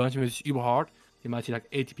play a dungeon which is uber hard, you might see like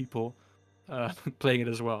 80 people playing it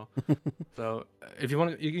as well. So if you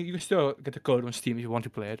want, you can still get the code on Steam if you want to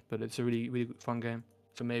play it, but it's a really really good, fun game.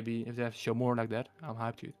 So maybe if they have to show more like that, I'm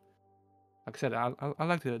hyped to it. Like I said, I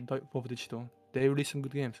like the Devolver Digital. They release some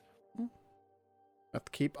good games. Have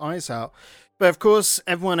to keep eyes out. But of course,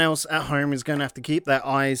 everyone else at home is going to have to keep their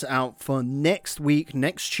eyes out for next week,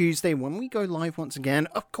 next Tuesday, when we go live once again.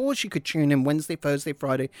 Of course, you could tune in Wednesday, Thursday,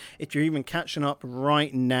 Friday, if you're even catching up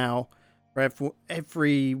right now for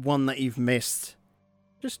every one that you've missed.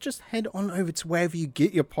 Just head on over to wherever you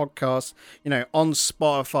get your podcasts, you know, on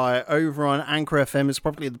Spotify, over on Anchor FM is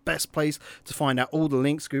probably the best place to find out all the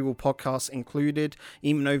links, Google Podcasts included,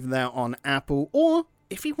 even over there on Apple. Or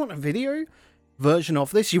if you want a video version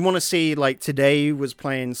of this, you want to see, like today was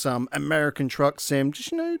playing some American Truck Sim,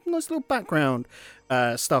 just, you know, nice little background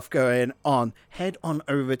stuff going on, head on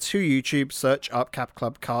over to YouTube, search up Cap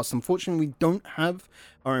Club Cast. Unfortunately, we don't have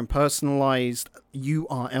our own personalized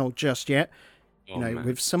URL just yet. You know,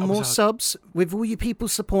 with some more subs, with all you people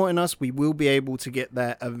supporting us, we will be able to get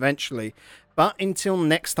there eventually. But until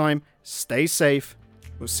next time, stay safe.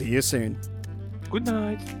 We'll see you soon. Good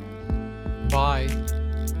night. Bye.